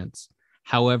segments.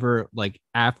 However, like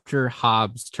after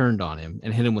Hobbs turned on him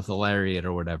and hit him with a lariat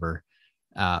or whatever,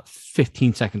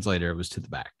 15 seconds later it was to the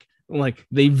back. Like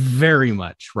they very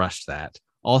much rushed that.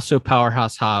 Also,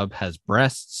 Powerhouse Hobbs has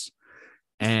breasts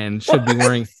and should be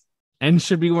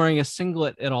wearing a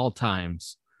singlet at all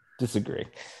times. Disagree.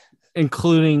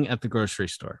 Including at the grocery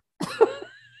store.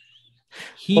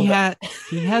 He has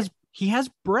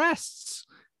breasts.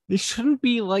 They shouldn't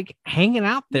be like hanging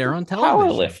out there on television.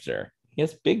 Power lifter. He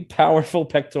has big, powerful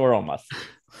pectoral muscles.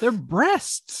 They're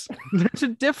breasts. There's a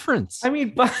difference. I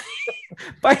mean,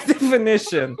 by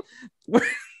definition,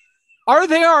 are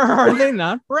they or are they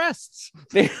not breasts?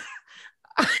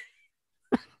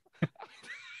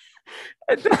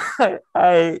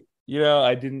 I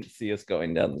didn't see us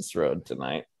going down this road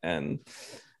tonight. And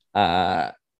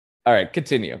all right,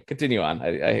 continue on.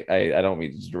 I don't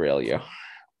mean to derail you.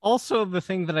 Also, the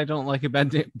thing that I don't like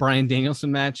about Bryan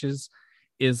Danielson matches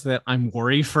is that I'm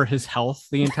worried for his health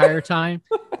the entire time.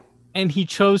 And he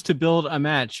chose to build a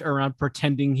match around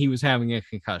pretending he was having a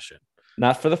concussion.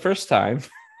 Not for the first time.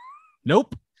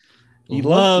 Nope. He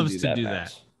loves to do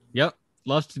that. Yep.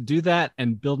 Loves to do that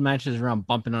and build matches around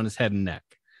bumping on his head and neck.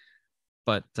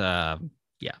 But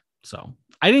yeah, so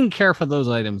I didn't care for those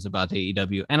items about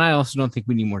AEW. And I also don't think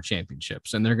we need more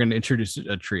championships. And they're going to introduce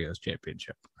a trios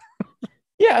championship.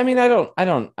 Yeah, I mean, I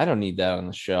don't need that on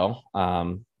the show.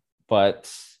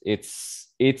 But it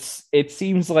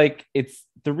seems like it's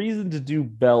the reason to do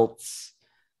belts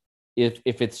if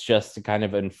it's just to kind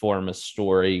of inform a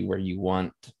story where you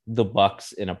want the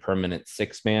Bucks in a permanent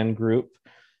 6-man group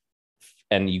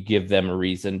and you give them a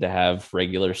reason to have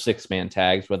regular 6-man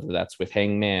tags, whether that's with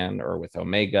Hangman or with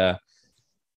Omega.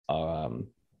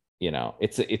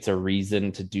 It's a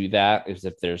reason to do that is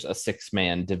if there's a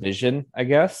 6-man division, I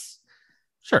guess.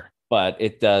 Sure. But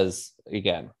it does,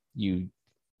 again,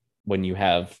 when you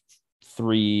have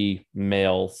 3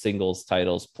 male singles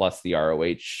titles plus the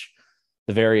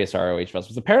various ROH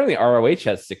belts. Apparently ROH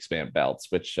has 6-man belts,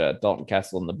 which Dalton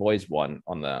Castle and the boys won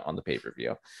on the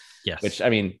pay-per-view. Yes. Which, I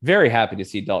mean, very happy to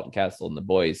see Dalton Castle and the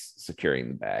boys securing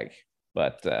the bag.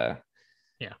 But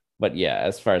yeah. But yeah,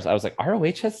 as far as I was like,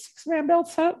 ROH has 6-man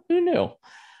belts? Huh? Who knew?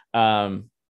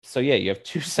 So yeah, you have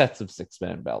 2 sets of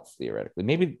 6-man belts theoretically.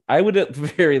 Maybe I would at the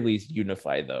very least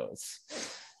unify those.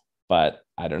 But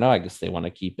I don't know. I guess they want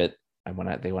to keep it. They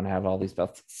want to have all these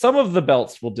belts. Some of the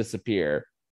belts will disappear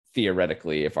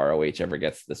theoretically if ROH ever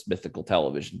gets this mythical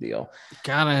television deal.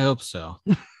 God, I hope so.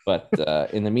 But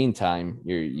in the meantime,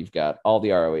 you've got all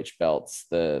the ROH belts,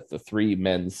 the 3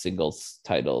 men's singles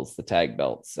titles, the tag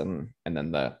belts, and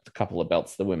then the couple of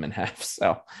belts the women have.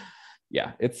 So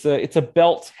yeah, it's a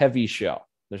belt heavy show.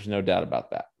 There's no doubt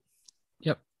about that.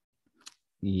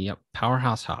 Yep.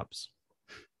 Powerhouse Hobbs.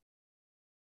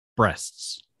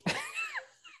 Breasts.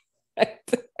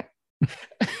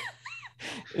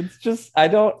 It's just, I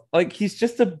don't like, he's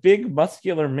just a big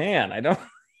muscular man.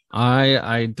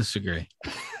 I disagree.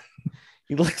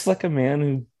 He looks like a man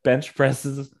who bench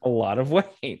presses a lot of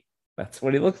weight. That's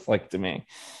what he looks like to me.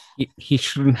 He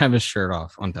shouldn't have his shirt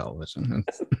off on television.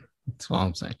 That's all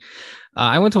I'm saying.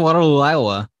 I went to Waterloo,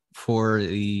 Iowa for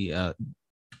the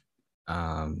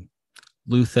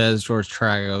Luthez George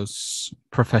Tragos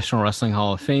Professional Wrestling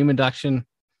Hall of Fame induction.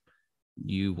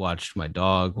 You watched my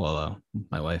dog while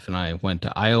my wife and I went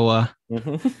to Iowa.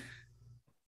 Mm-hmm.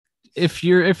 If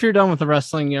you're done with the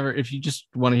wrestling, if you just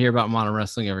want to hear about modern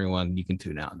wrestling, everyone, you can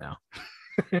tune out now.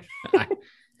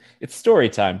 It's story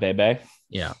time, baby.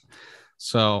 Yeah.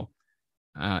 So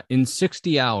in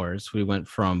 60 hours, we went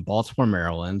from Baltimore,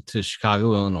 Maryland to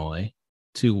Chicago, Illinois,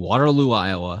 to Waterloo,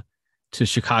 Iowa, to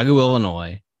Chicago,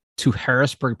 Illinois, to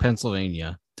Harrisburg,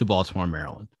 Pennsylvania, to Baltimore,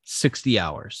 Maryland. 60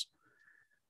 hours.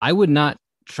 I would not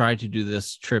try to do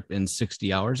this trip in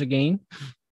 60 hours again.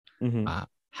 Mm-hmm.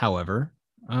 However,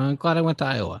 I'm glad I went to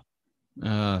Iowa.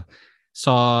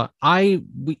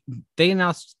 They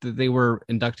announced that they were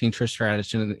inducting Trish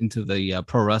Stratus into the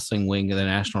pro wrestling wing of the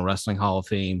National Wrestling Hall of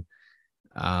Fame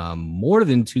more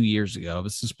than 2 years ago.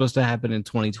 This is supposed to happen in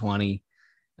 2020.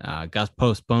 Got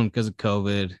postponed because of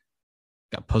COVID.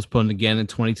 Got postponed again in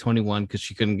 2021 because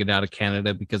she couldn't get out of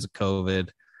Canada because of COVID.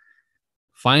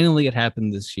 Finally, it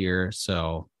happened this year.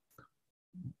 So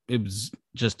it was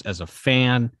just as a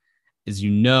fan, as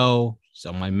you know, she's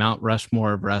on my Mount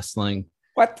Rushmore of wrestling.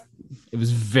 What? It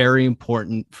was very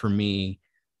important for me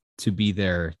to be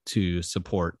there to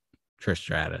support Trish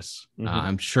Stratus.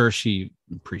 I'm sure she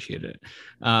appreciated it.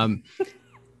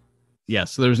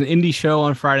 So there was an indie show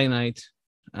on Friday night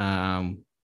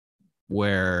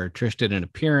where Trish did an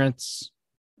appearance.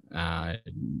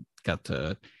 Got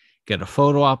to get a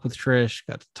photo op with Trish,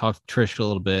 got to talk to Trish a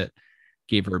little bit,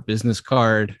 gave her a business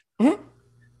card.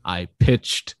 I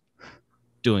pitched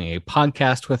doing a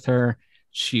podcast with her.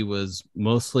 She was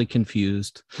mostly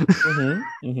confused. She's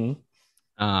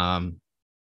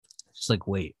like,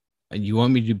 wait, you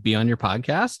want me to be on your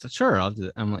podcast? Sure, I'll do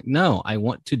it. I'm like, no, I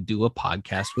want to do a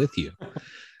podcast with you.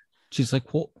 She's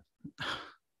like, well,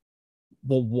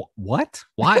 what?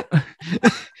 Why?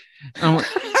 I'm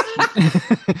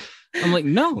like,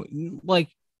 no, like,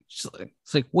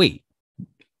 it's like, wait,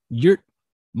 you're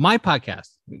my podcast.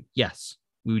 Yes,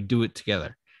 we would do it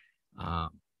together. I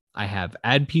have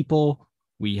ad people.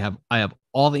 I have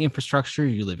all the infrastructure.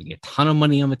 You're leaving a ton of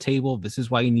money on the table. This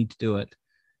is why you need to do it.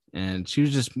 And she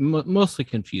was just mostly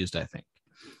confused, I think.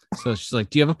 So she's like,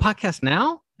 do you have a podcast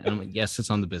now? And I'm like, yes, it's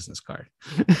on the business card.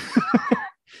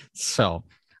 So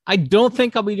I don't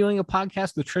think I'll be doing a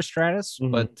podcast with Trish Stratus,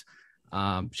 but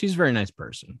she's a very nice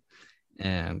person.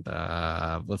 And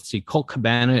let's see, Colt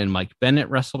Cabana and Mike Bennett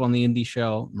wrestled on the indie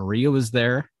show. Maria was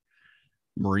there.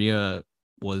 Maria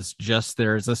was just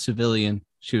there as a civilian.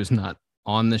 She was not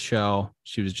on the show.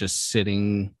 She was just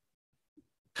sitting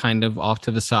kind of off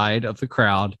to the side of the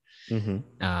crowd.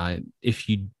 If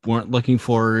you weren't looking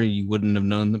for her, you wouldn't have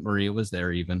known that Maria was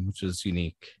there even, which was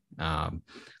unique. A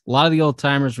lot of the old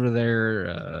timers were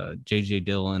there. JJ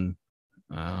Dillon,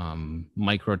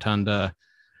 Mike Rotunda.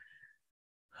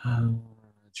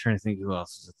 Trying to think who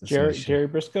else is at the Jerry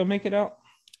Briscoe make it out?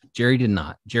 Jerry did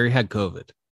not. Jerry had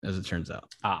COVID, as it turns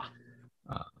out.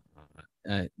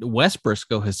 Wes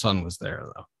Briscoe, his son, was there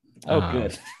though. Oh,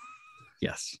 good.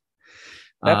 Yes.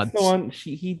 That's the one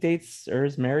he dates or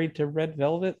is married to Red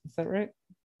Velvet. Is that right?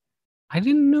 I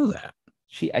didn't know that.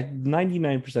 I'm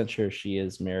 99% sure she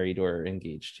is married or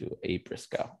engaged to a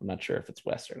Briscoe. I'm not sure if it's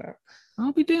Wes or not.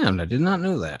 I'll be damned. I did not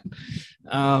know that.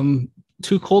 I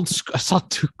saw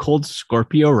Too Cold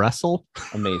Scorpio wrestle.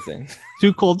 Amazing.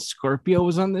 Too Cold Scorpio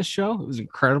was on this show. It was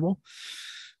incredible.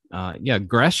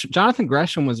 Jonathan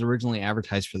Gresham was originally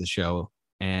advertised for the show,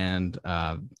 and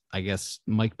I guess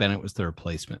Mike Bennett was the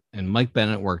replacement, and Mike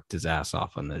Bennett worked his ass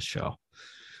off on this show.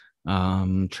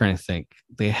 Trying to think,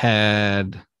 they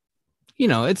had,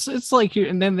 it's like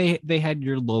and then they had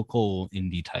your local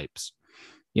indie types,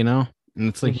 and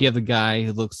it's like you have the guy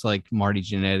who looks like Marty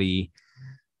Jannetty,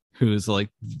 who's like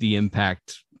the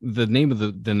Impact. The name of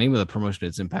the promotion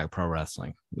is Impact Pro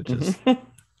Wrestling, which is a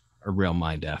real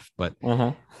mind f. But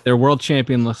their world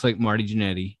champion looks like Marty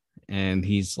Jannetty, and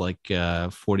he's like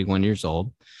 41 years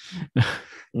old.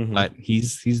 But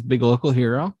he's the big local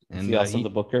hero. And is he also the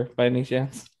booker by any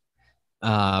chance?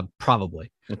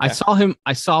 Probably. Okay.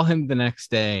 I saw him the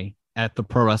next day at the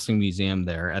Pro Wrestling Museum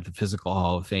there at the Physical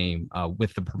Hall of Fame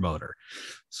with the promoter.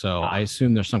 So I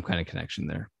assume there's some kind of connection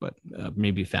there, but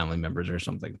maybe family members or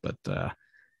something. But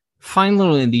fine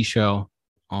little indie show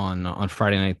on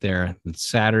Friday night there. And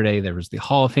Saturday there was the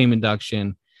Hall of Fame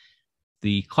induction.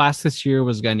 The class this year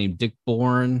was a guy named Dick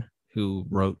Bourne, who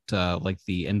wrote like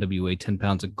the NWA 10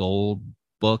 Pounds of Gold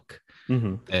book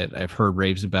that I've heard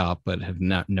raves about, but have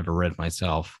never read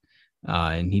myself.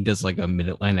 And he does like a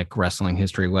Mid-Atlantic wrestling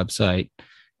history website.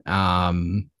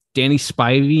 Danny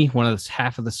Spivey, one of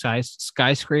half of the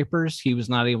skyscrapers, he was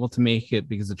not able to make it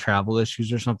because of travel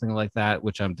issues or something like that,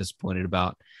 which I'm disappointed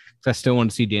about. I still want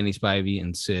to see Danny Spivey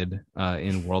and Sid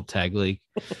in World Tag League.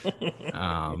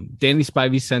 Danny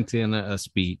Spivey sent in a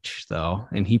speech though,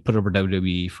 and he put over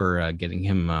WWE for getting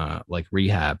him like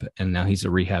rehab, and now he's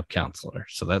a rehab counselor.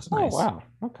 So that's nice. Oh wow,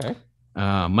 okay.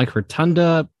 Mike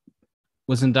Rotunda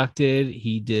was inducted.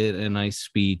 He did a nice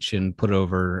speech and put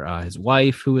over his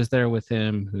wife, who was there with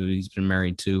him, who he's been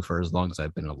married to for as long as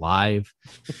I've been alive,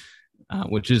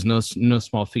 which is no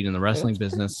small feat in the wrestling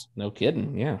business. No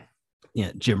kidding.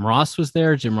 Yeah, Jim Ross was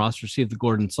there. Jim Ross received the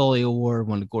Gordon Sully Award.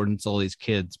 One of Gordon Sully's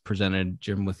kids presented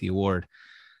Jim with the award.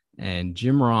 And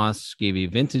Jim Ross gave a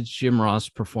vintage Jim Ross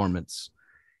performance.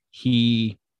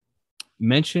 He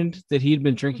mentioned that he'd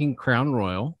been drinking Crown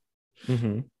Royal.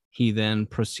 He then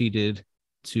proceeded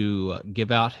to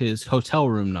give out his hotel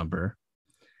room number.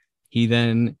 He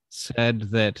then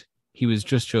said that he was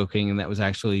just joking, and that was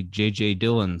actually JJ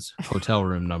Dillon's hotel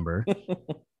room number.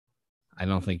 I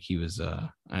don't think he was.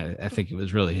 I think it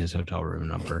was really his hotel room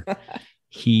number.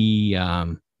 He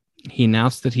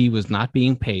announced that he was not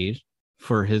being paid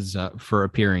for his for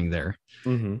appearing there.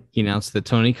 Mm-hmm. He announced that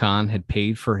Tony Khan had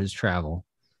paid for his travel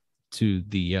to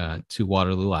the to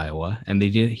Waterloo, Iowa, and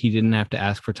he didn't have to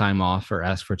ask for time off or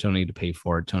ask for Tony to pay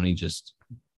for it. Tony just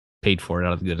paid for it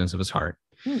out of the goodness of his heart.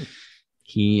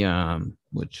 He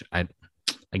which I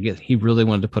guess he really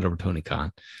wanted to put over Tony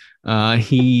Khan.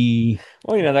 He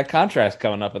Well, that contract's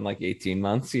coming up in like 18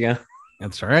 months. Yeah.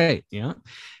 That's right. Yeah.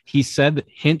 He said,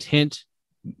 hint, hint,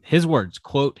 his words,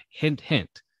 quote, hint,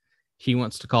 hint. He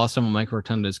wants to call some of Mike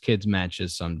Rotunda's kids'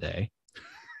 matches someday.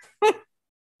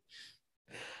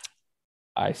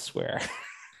 I swear.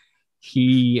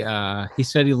 He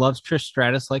said he loves Trish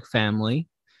Stratus like family.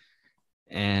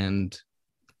 And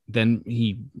then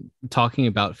talking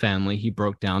about family, he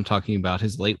broke down talking about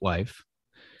his late wife.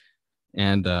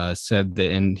 And said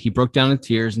that, and he broke down in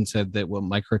tears and said that what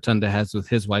Mike Rotunda has with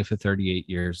his wife of 38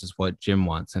 years is what Jim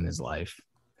wants in his life.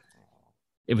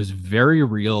 It was very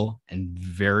real and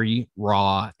very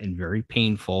raw and very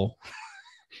painful,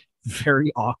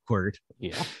 very awkward.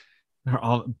 Yeah.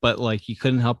 But like, you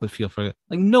couldn't help but feel for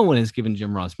like no one has given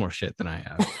Jim Ross more shit than I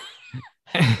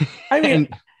have. I mean,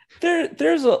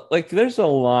 there's a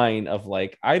line of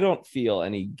like, I don't feel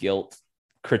any guilt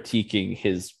critiquing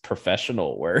his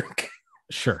professional work.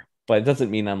 Sure. But it doesn't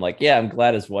mean I'm like, yeah, I'm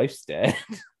glad his wife's dead.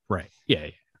 Right. Yeah,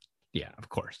 of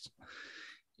course.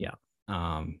 Yeah.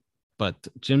 But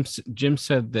Jim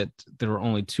said that there were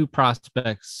only 2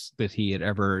 prospects that he had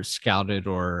ever scouted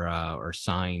or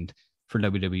signed for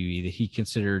WWE that he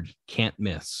considered can't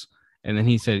miss. And then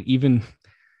he said he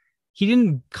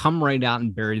didn't come right out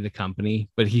and bury the company,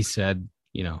 but he said,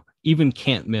 even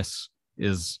can't miss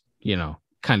is,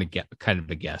 kind of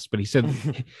a guess. But he said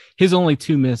his only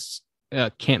 2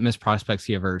 can't miss prospects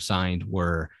he ever signed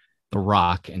were The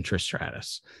Rock and Trish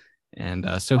Stratus. And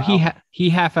so wow. he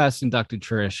half-assed inducted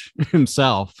Trish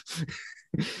himself.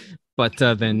 But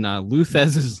then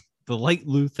the late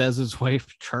Lou Thesz's wife,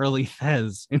 Charlie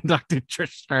Thez, inducted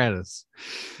Trish Stratus.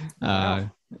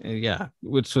 Wow. Yeah,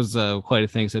 which was quite a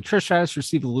thing. So Trish Stratus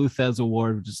received the Lou Thez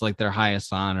Award, which is like their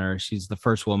highest honor. She's the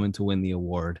first woman to win the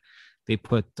award. They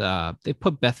put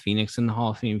Beth Phoenix in the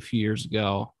Hall of Fame a few years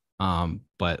ago,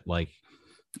 but like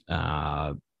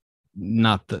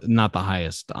not the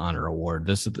highest honor award.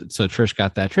 So Trish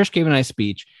got that. Trish gave a nice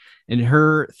speech, and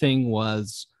her thing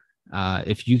was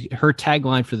her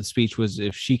tagline for the speech was,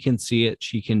 if she can see it,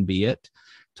 she can be it,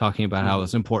 talking about how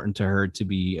it's important to her to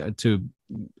be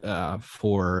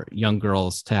for young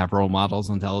girls to have role models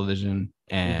on television,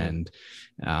 and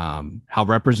how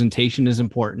representation is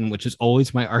important, which is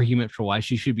always my argument for why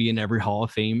she should be in every Hall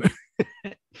of Fame.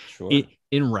 Sure.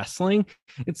 In wrestling.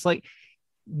 It's like,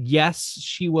 yes,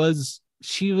 she was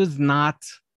not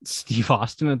Steve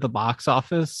Austin at the box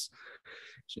office,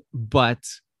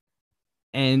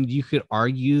 and you could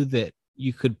argue that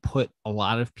you could put a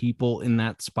lot of people in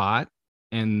that spot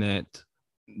and that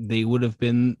they would have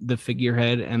been the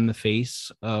figurehead and the face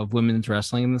of women's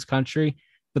wrestling in this country.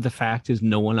 But the fact is,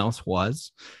 no one else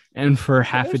was. And for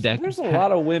half a decade, there's a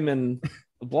lot of women,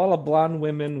 a lot of blonde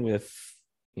women with,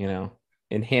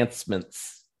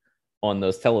 enhancements on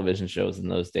those television shows in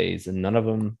those days, and none of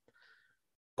them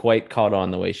quite caught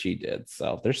on the way she did.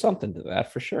 So there's something to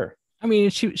that for sure. I mean,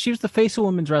 she was the face of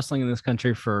women's wrestling in this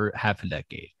country for half a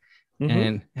decade,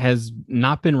 and has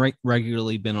not been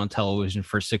regularly been on television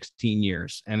for 16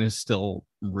 years, and is still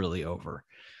really over.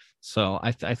 So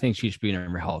I think she should be in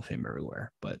every Hall of Fame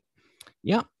everywhere. But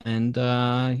yeah, and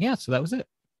so that was it.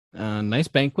 Nice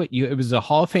banquet. It was a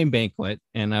Hall of Fame banquet,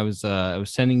 and I was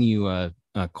sending you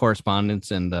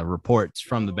correspondence and reports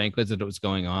from the banquets that it was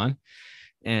going on,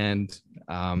 and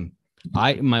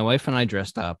my wife and I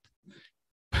dressed up.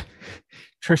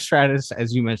 Trish Stratus,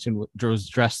 as you mentioned, was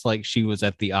dressed like she was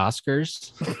at the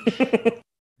Oscars. It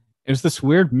was this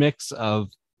weird mix of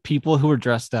people who were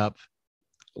dressed up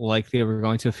like they were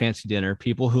going to a fancy dinner,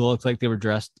 people who looked like they were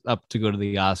dressed up to go to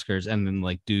the Oscars, and then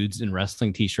like dudes in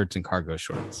wrestling t-shirts and cargo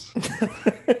shorts.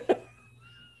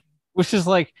 Which is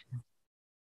like,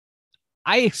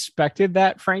 I expected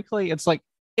that, frankly. It's like,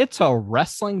 it's a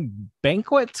wrestling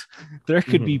banquet. There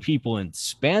could be people in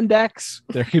spandex.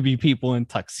 There could be people in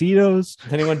tuxedos.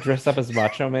 Anyone dressed up as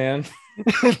Macho Man?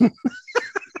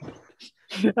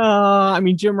 I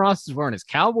mean, Jim Ross is wearing his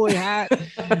cowboy hat.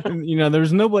 There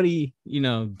was nobody,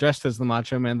 dressed as the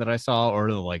Macho Man that I saw, or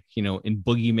like, in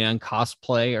Boogeyman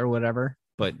cosplay or whatever.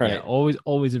 But right. Yeah,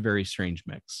 always a very strange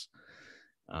mix.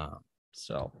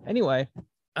 So anyway,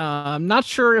 I'm not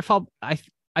sure if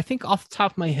I think off the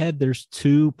top of my head, there's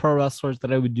 2 pro wrestlers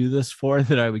that I would do this for,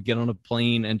 that I would get on a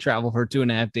plane and travel for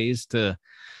 2.5 days to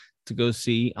go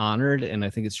see honored. And I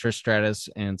think it's Trish Stratus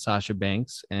and Sasha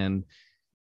Banks. And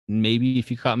maybe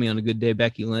if you caught me on a good day,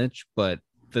 Becky Lynch, but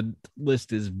the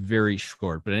list is very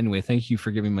short. But anyway, thank you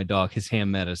for giving my dog his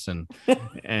hand medicine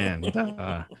and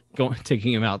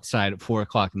taking him outside at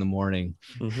 4:00 in the morning.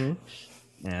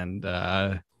 And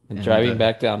driving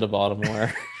back down to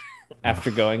Baltimore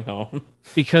after going home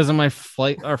because of my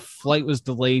flight. Our flight was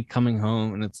delayed coming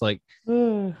home, and it's like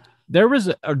there was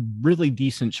a really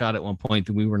decent shot at one point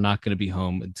that we were not going to be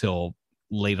home until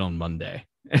late on Monday.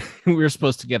 We were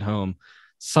supposed to get home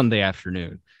Sunday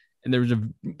afternoon, and there was a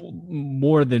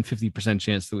more than 50%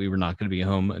 chance that we were not going to be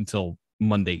home until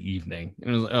Monday evening. And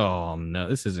it was like, oh no,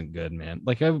 this isn't good, man.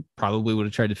 Like, I probably would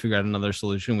have tried to figure out another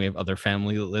solution. We have other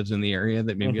family that lives in the area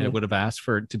that maybe I would have asked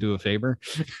for to do a favor.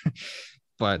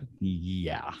 But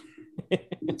yeah.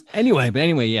 Anyway,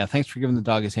 yeah, thanks for giving the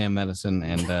dog his hand medicine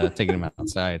and taking him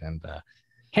outside. And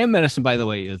ham medicine, by the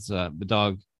way, is the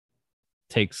dog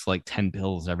takes like 10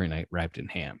 pills every night wrapped in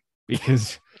ham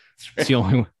because it's the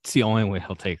only way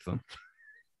he'll take them.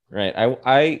 Right.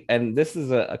 I and this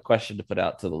is a question to put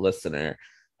out to the listener.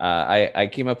 I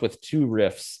came up with 2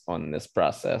 riffs on this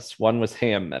process. One was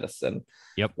ham medicine,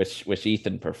 which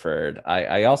Ethan preferred.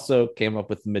 I also came up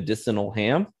with medicinal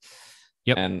ham.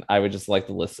 And I would just like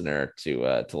the listener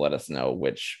to let us know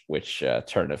which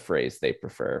turn of phrase they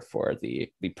prefer for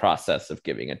the process of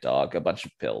giving a dog a bunch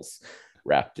of pills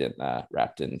wrapped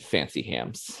in fancy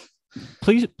hams.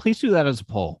 Please do that as a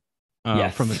poll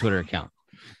from the Twitter account.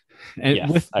 And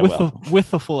yes,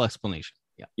 with the full explanation.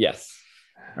 Yeah. Yes.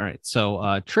 All right. So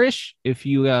Trish, if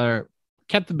you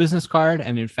kept the business card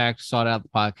and in fact sought out the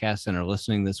podcast and are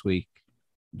listening this week,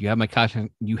 you have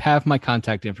my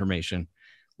contact information.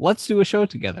 Let's do a show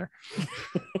together.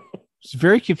 I was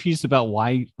very confused about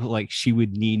why she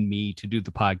would need me to do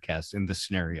the podcast in this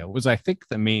scenario. Was I think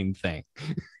the main thing.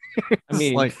 I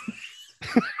mean,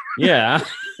 yeah.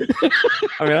 I mean,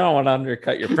 I don't want to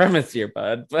undercut your premise here,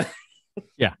 bud, but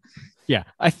yeah.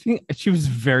 I think she was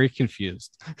very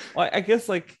confused. Well, I guess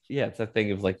it's a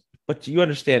thing of but you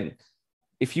understand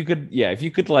if you could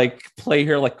play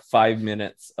her 5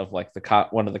 minutes of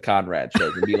one of the Conrad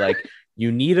shows and be like, you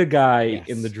need a guy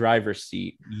in the driver's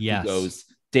seat who goes,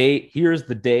 here's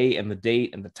the day and the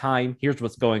date and the time. Here's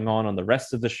what's going on the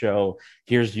rest of the show.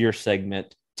 Here's your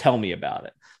segment. Tell me about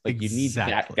it. You need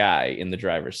that guy in the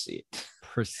driver's seat.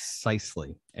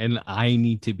 Precisely. And I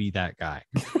need to be that guy.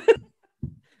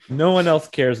 No one else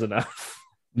cares enough.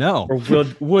 No. Or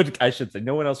would I should say,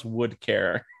 no one else would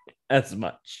care as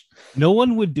much. No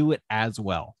one would do it as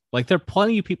well. There are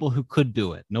plenty of people who could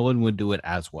do it. No one would do it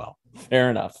as well. Fair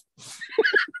enough.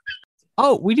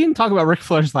 Oh, we didn't talk about Ric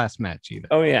Flair's last match either.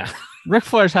 Oh, yeah. Ric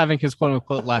Flair's having his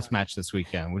quote-unquote last match this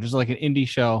weekend, which is an indie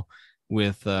show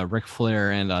with Ric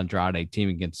Flair and Andrade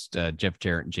teaming against Jeff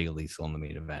Jarrett and Jay Lethal in the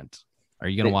main event. Are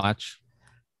you going to watch?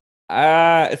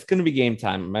 It's going to be game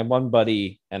time. My one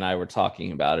buddy and I were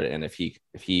talking about it, and if he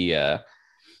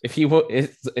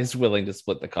is willing to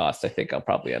split the cost, I think I'll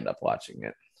probably end up watching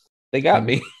it. They got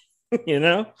me,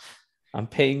 I'm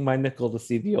paying my nickel to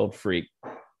see the old freak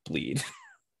bleed.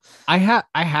 I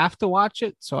have to watch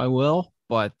it, so I will.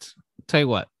 But I'll tell you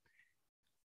what,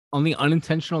 on the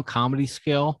unintentional comedy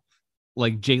scale,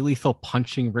 Jay Lethal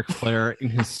punching Ric Flair in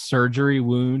his surgery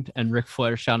wound and Ric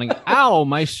Flair shouting, "Ow,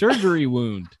 my surgery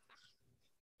wound."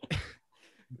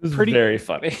 Very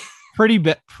funny. Pretty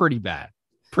bad.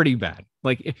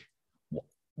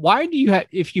 Why do you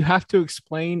if you have to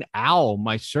explain, "Ow,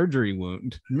 my surgery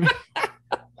wound"?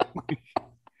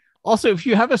 Also, if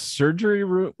you have a surgery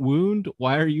wound,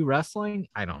 why are you wrestling?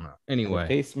 I don't know. Anyway, a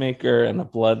pacemaker and a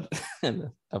blood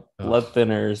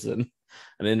thinners and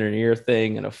an inner ear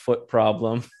thing and a foot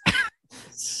problem.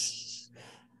 It's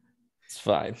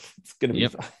fine. It's gonna be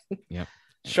fine. Yep.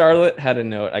 Charlotte had a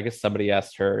note. I guess somebody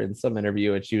asked her in some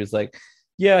interview, and she was like,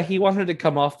 "Yeah, he wanted to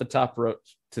come off the top rope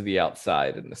to the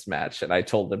outside in this match," and I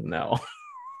told him no.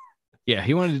 Yeah,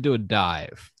 he wanted to do a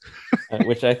dive,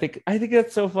 which I think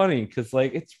that's so funny because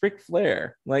it's Ric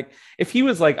Flair. If he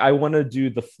was I want to do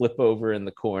the flip over in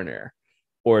the corner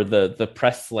or the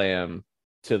press slam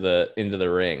into the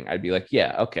ring, I'd be like,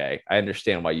 yeah, okay, I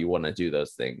understand why you want to do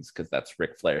those things because that's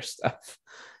Ric Flair stuff.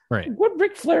 Right. What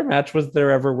Ric Flair match was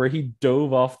there ever where he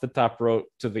dove off the top rope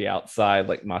to the outside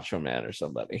like Macho Man or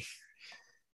somebody?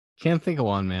 Can't think of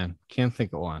one, man. Can't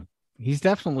think of one. He's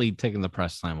definitely taking the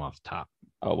press slam off the top.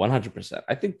 Oh, 100%.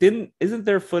 I think isn't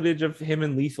there footage of him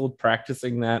and Lethal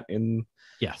practicing that in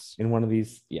one of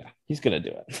these? Yeah, he's gonna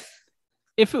do it.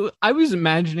 I was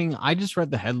imagining, I just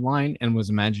read the headline and was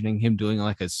imagining him doing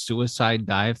a suicide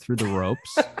dive through the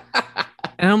ropes.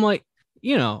 And I'm like,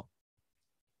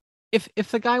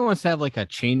 if the guy wants to have a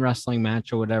chain wrestling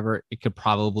match or whatever, it could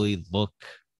probably look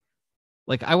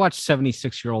like I watched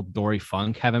 76-year-old Dory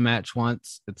Funk have a match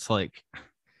once. It's like,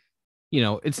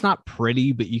 it's not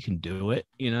pretty, but you can do it,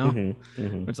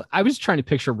 I was trying to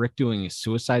picture Rick doing a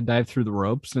suicide dive through the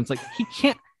ropes, and it's like he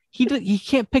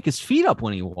can't pick his feet up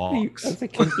when he walks. I was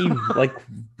like, can he like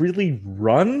really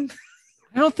run?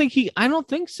 I don't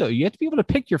think so. You have to be able to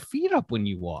pick your feet up when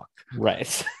you walk.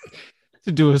 Right.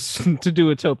 to do a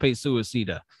tope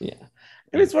suicida. Yeah.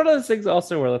 And it's one of those things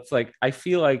also where it's like, I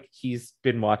feel like he's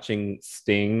been watching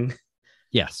Sting.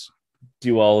 Yes.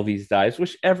 Do all of these dives,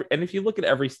 and if you look at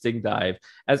every Sting dive,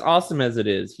 as awesome as it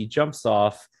is, he jumps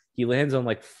off, he lands on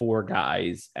like 4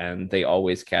 guys, and they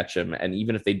always catch him. And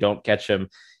even if they don't catch him,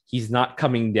 he's not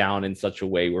coming down in such a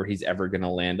way where he's ever going to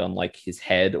land on like his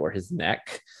head or his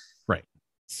neck. Right.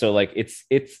 So like it's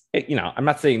I'm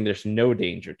not saying there's no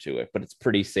danger to it, but it's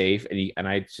pretty safe. And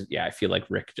I feel like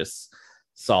Rick just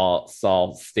saw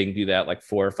Sting do that like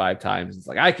 4 or 5 times. It's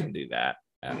like, I can do that.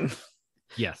 And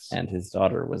yes. And his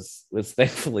daughter was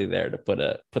thankfully there to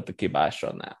put the kibosh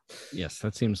on that. Yes,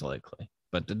 that seems likely.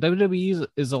 But the WWE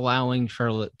is allowing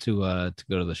Charlotte to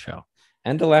go to the show.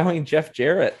 And allowing Jeff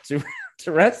Jarrett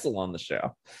to wrestle on the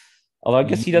show. Although I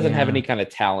guess he doesn't have any kind of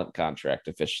talent contract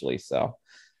officially, so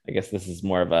I guess this is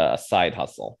more of a side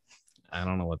hustle. I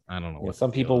don't know what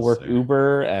some people work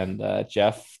Uber, and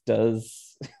Jeff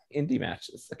does indie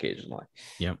matches occasionally.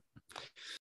 Yep.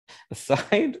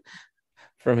 Aside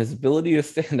from his ability to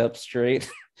stand up straight,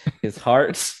 his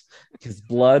heart, his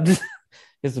blood,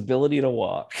 his ability to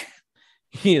walk,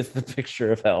 he is the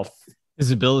picture of health.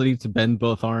 His ability to bend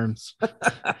both arms.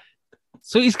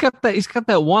 So he's got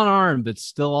that one arm that's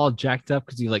still all jacked up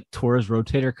because he like tore his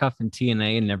rotator cuff in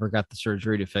TNA and never got the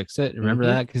surgery to fix it. Remember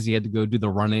that? Because he had to go do the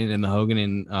run-in in the Hogan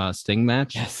and Sting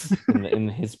match. Yes, in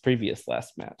his previous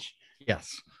last match.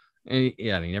 Yes. And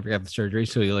he never got the surgery,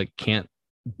 so he like can't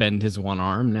bend his one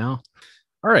arm now.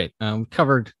 All right, we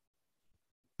covered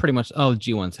pretty much. Oh,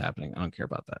 G1's happening. I don't care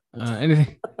about that.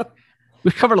 Anything?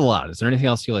 We've covered a lot. Is there anything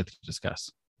else you'd like to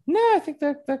discuss? No, I think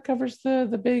that covers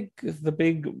the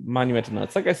big monumental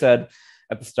notes. Like I said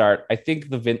at the start, I think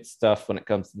the Vince stuff when it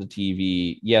comes to the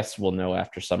TV, yes, we'll know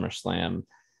after SummerSlam,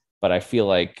 but I feel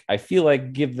like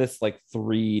give this like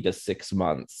 3 to 6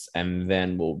 months, and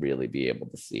then we'll really be able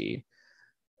to see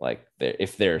like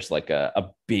if there's like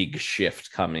a big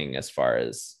shift coming. As far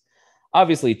as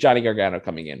obviously Johnny Gargano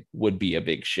coming in would be a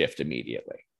big shift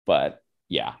immediately, but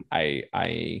yeah,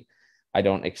 I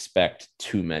don't expect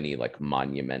too many like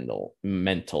monumental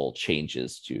mental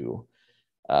changes to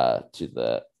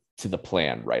the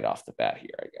plan right off the bat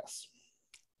here, I guess.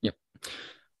 Yep. All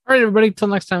right, everybody. Till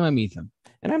next time, I'm Ethan.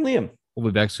 And I'm Liam. We'll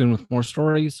be back soon with more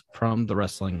stories from the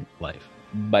wrestling life.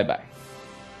 Bye-bye.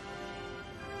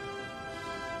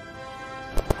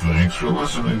 Thanks for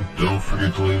listening. Don't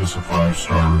forget to leave us a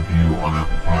 5-star review on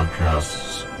Apple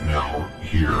Podcasts. Now,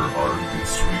 here are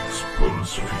this week's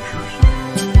bonus features.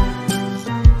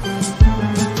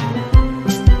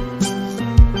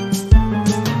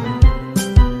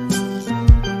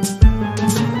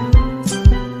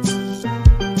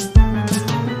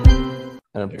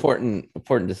 An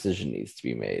important decision needs to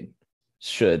be made.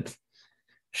 Should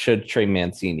Trey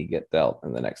Mancini get dealt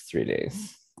in the next 3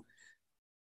 days?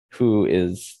 Who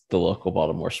is the local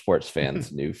Baltimore sports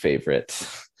fans' new favorite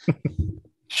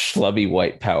schlubby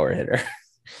white power hitter?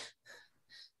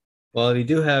 Well, you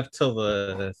do have till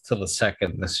the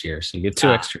 2nd this year, so you get 2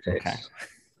 extra days. Okay.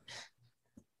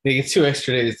 You get 2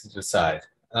 extra days to decide.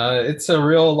 It's a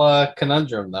real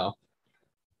conundrum, though.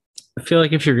 I feel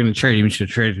like if you're going to trade him, you should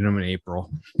trade him in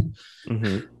April.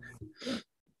 Mm-hmm.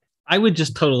 I would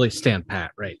just totally stand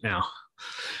pat right now.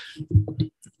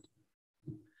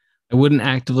 I wouldn't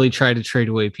actively try to trade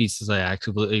away pieces. I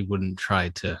actively wouldn't try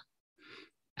to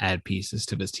add pieces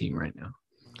to this team right now.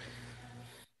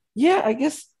 Yeah, I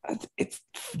guess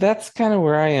that's kind of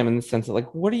where I am in the sense of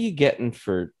like, what are you getting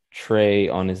for Trey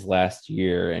on his last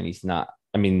year? And he's not,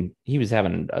 I mean, he was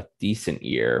having a decent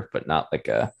year, but not like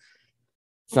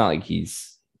it's not like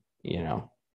he's,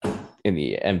 in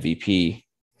the MVP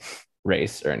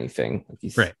race or anything.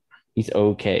 He's, right. He's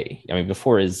okay. I mean,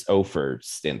 before his Ofer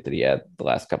stint that he had the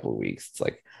last couple of weeks, it's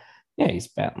like, yeah, he's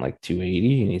batting like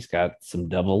 280 and he's got some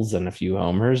doubles and a few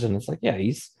homers. And it's like, yeah,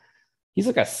 he's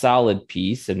like a solid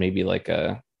piece, and maybe like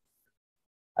I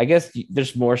guess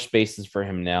there's more spaces for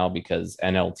him now because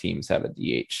NL teams have a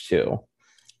DH too.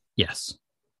 Yes.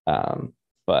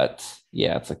 But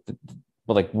yeah, it's like,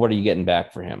 what are you getting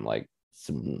back for him? Like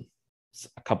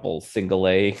a couple single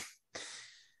A,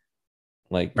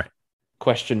 like right.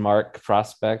 question mark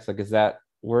prospects. Like, is that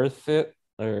worth it?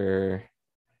 Or,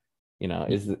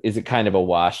 is it kind of a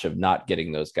wash of not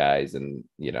getting those guys and,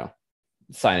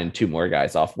 signing 2 more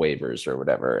guys off waivers or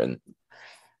whatever. And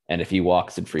if he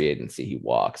walks in free agency, he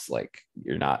walks. Like,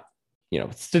 you're not,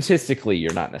 statistically,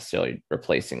 you're not necessarily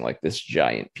replacing like this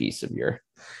giant piece of your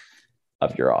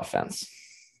offense.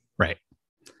 Right.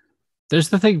 There's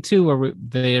the thing too, where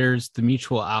there's the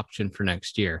mutual option for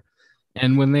next year.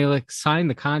 And when they like signed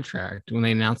the contract, when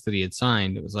they announced that he had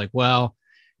signed, it was like, well,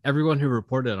 everyone who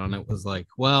reported on it was like,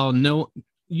 well, no,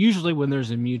 usually when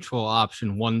there's a mutual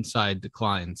option, one side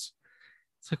declines.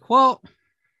 It's like, well,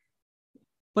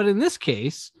 but in this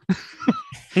case,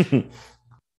 it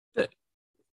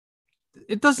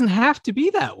doesn't have to be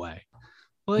that way.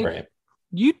 Like, right.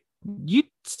 you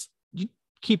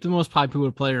keep the most popular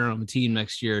player on the team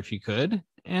next year if you could.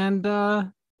 And,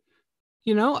 I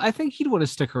think he'd want to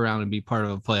stick around and be part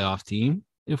of a playoff team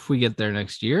if we get there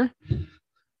next year.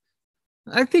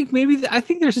 I think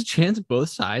there's a chance both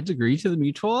sides agree to the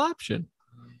mutual option.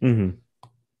 Mm-hmm.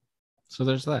 So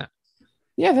there's that.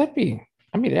 Yeah,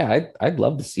 I'd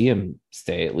love to see him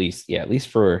stay at least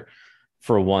for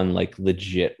one like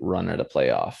legit run at a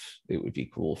playoff. It would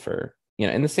be cool for,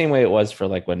 in the same way it was for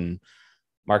like when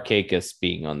Markakis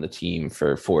being on the team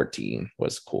for 14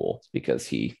 was cool, because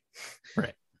he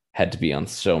had to be on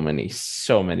so many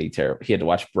terrible. He had to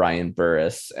watch Brian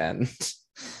Burris and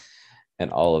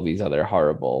all of these other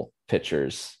horrible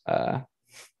pitchers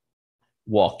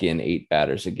walk in 8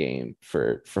 batters a game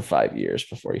for 5 years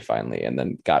before he finally, and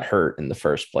then got hurt in the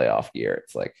first playoff year.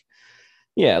 It's like,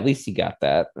 yeah, at least he got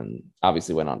that, and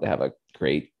obviously went on to have a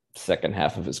great second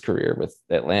half of his career with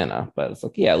Atlanta. But it's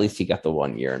like, yeah, at least he got the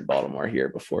 1 year in Baltimore here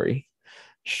before he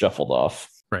shuffled off.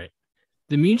 Right.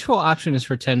 The mutual option is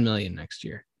for $10 million next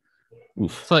year.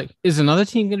 Oof. It's like, is another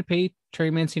team going to pay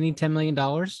Trey Mancini $10 million?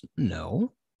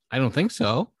 No, I don't think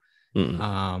so.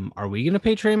 Mm-mm. Are we going to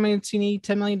pay Trey Mancini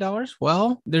 $10 million?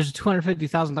 Well, there's a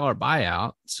 $250,000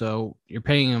 buyout. So you're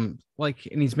paying him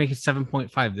and he's making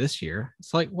 7.5 this year.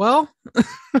 It's like, well,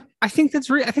 I think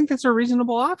that's a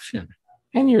reasonable option.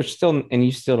 And you still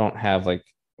don't have like,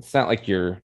 it's not like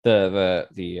you're the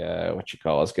what you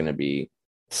call is going to be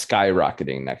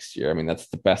skyrocketing next year. I mean, that's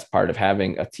the best part of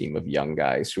having a team of young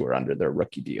guys who are under their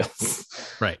rookie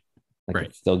deals. Right. Like,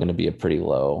 it's still going to be a pretty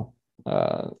low,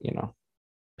 payroll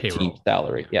team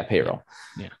salary. Yeah, payroll.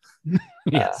 Yeah.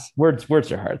 Yes.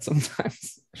 Words are hard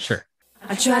sometimes. Sure.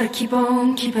 I try to keep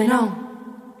on keeping on.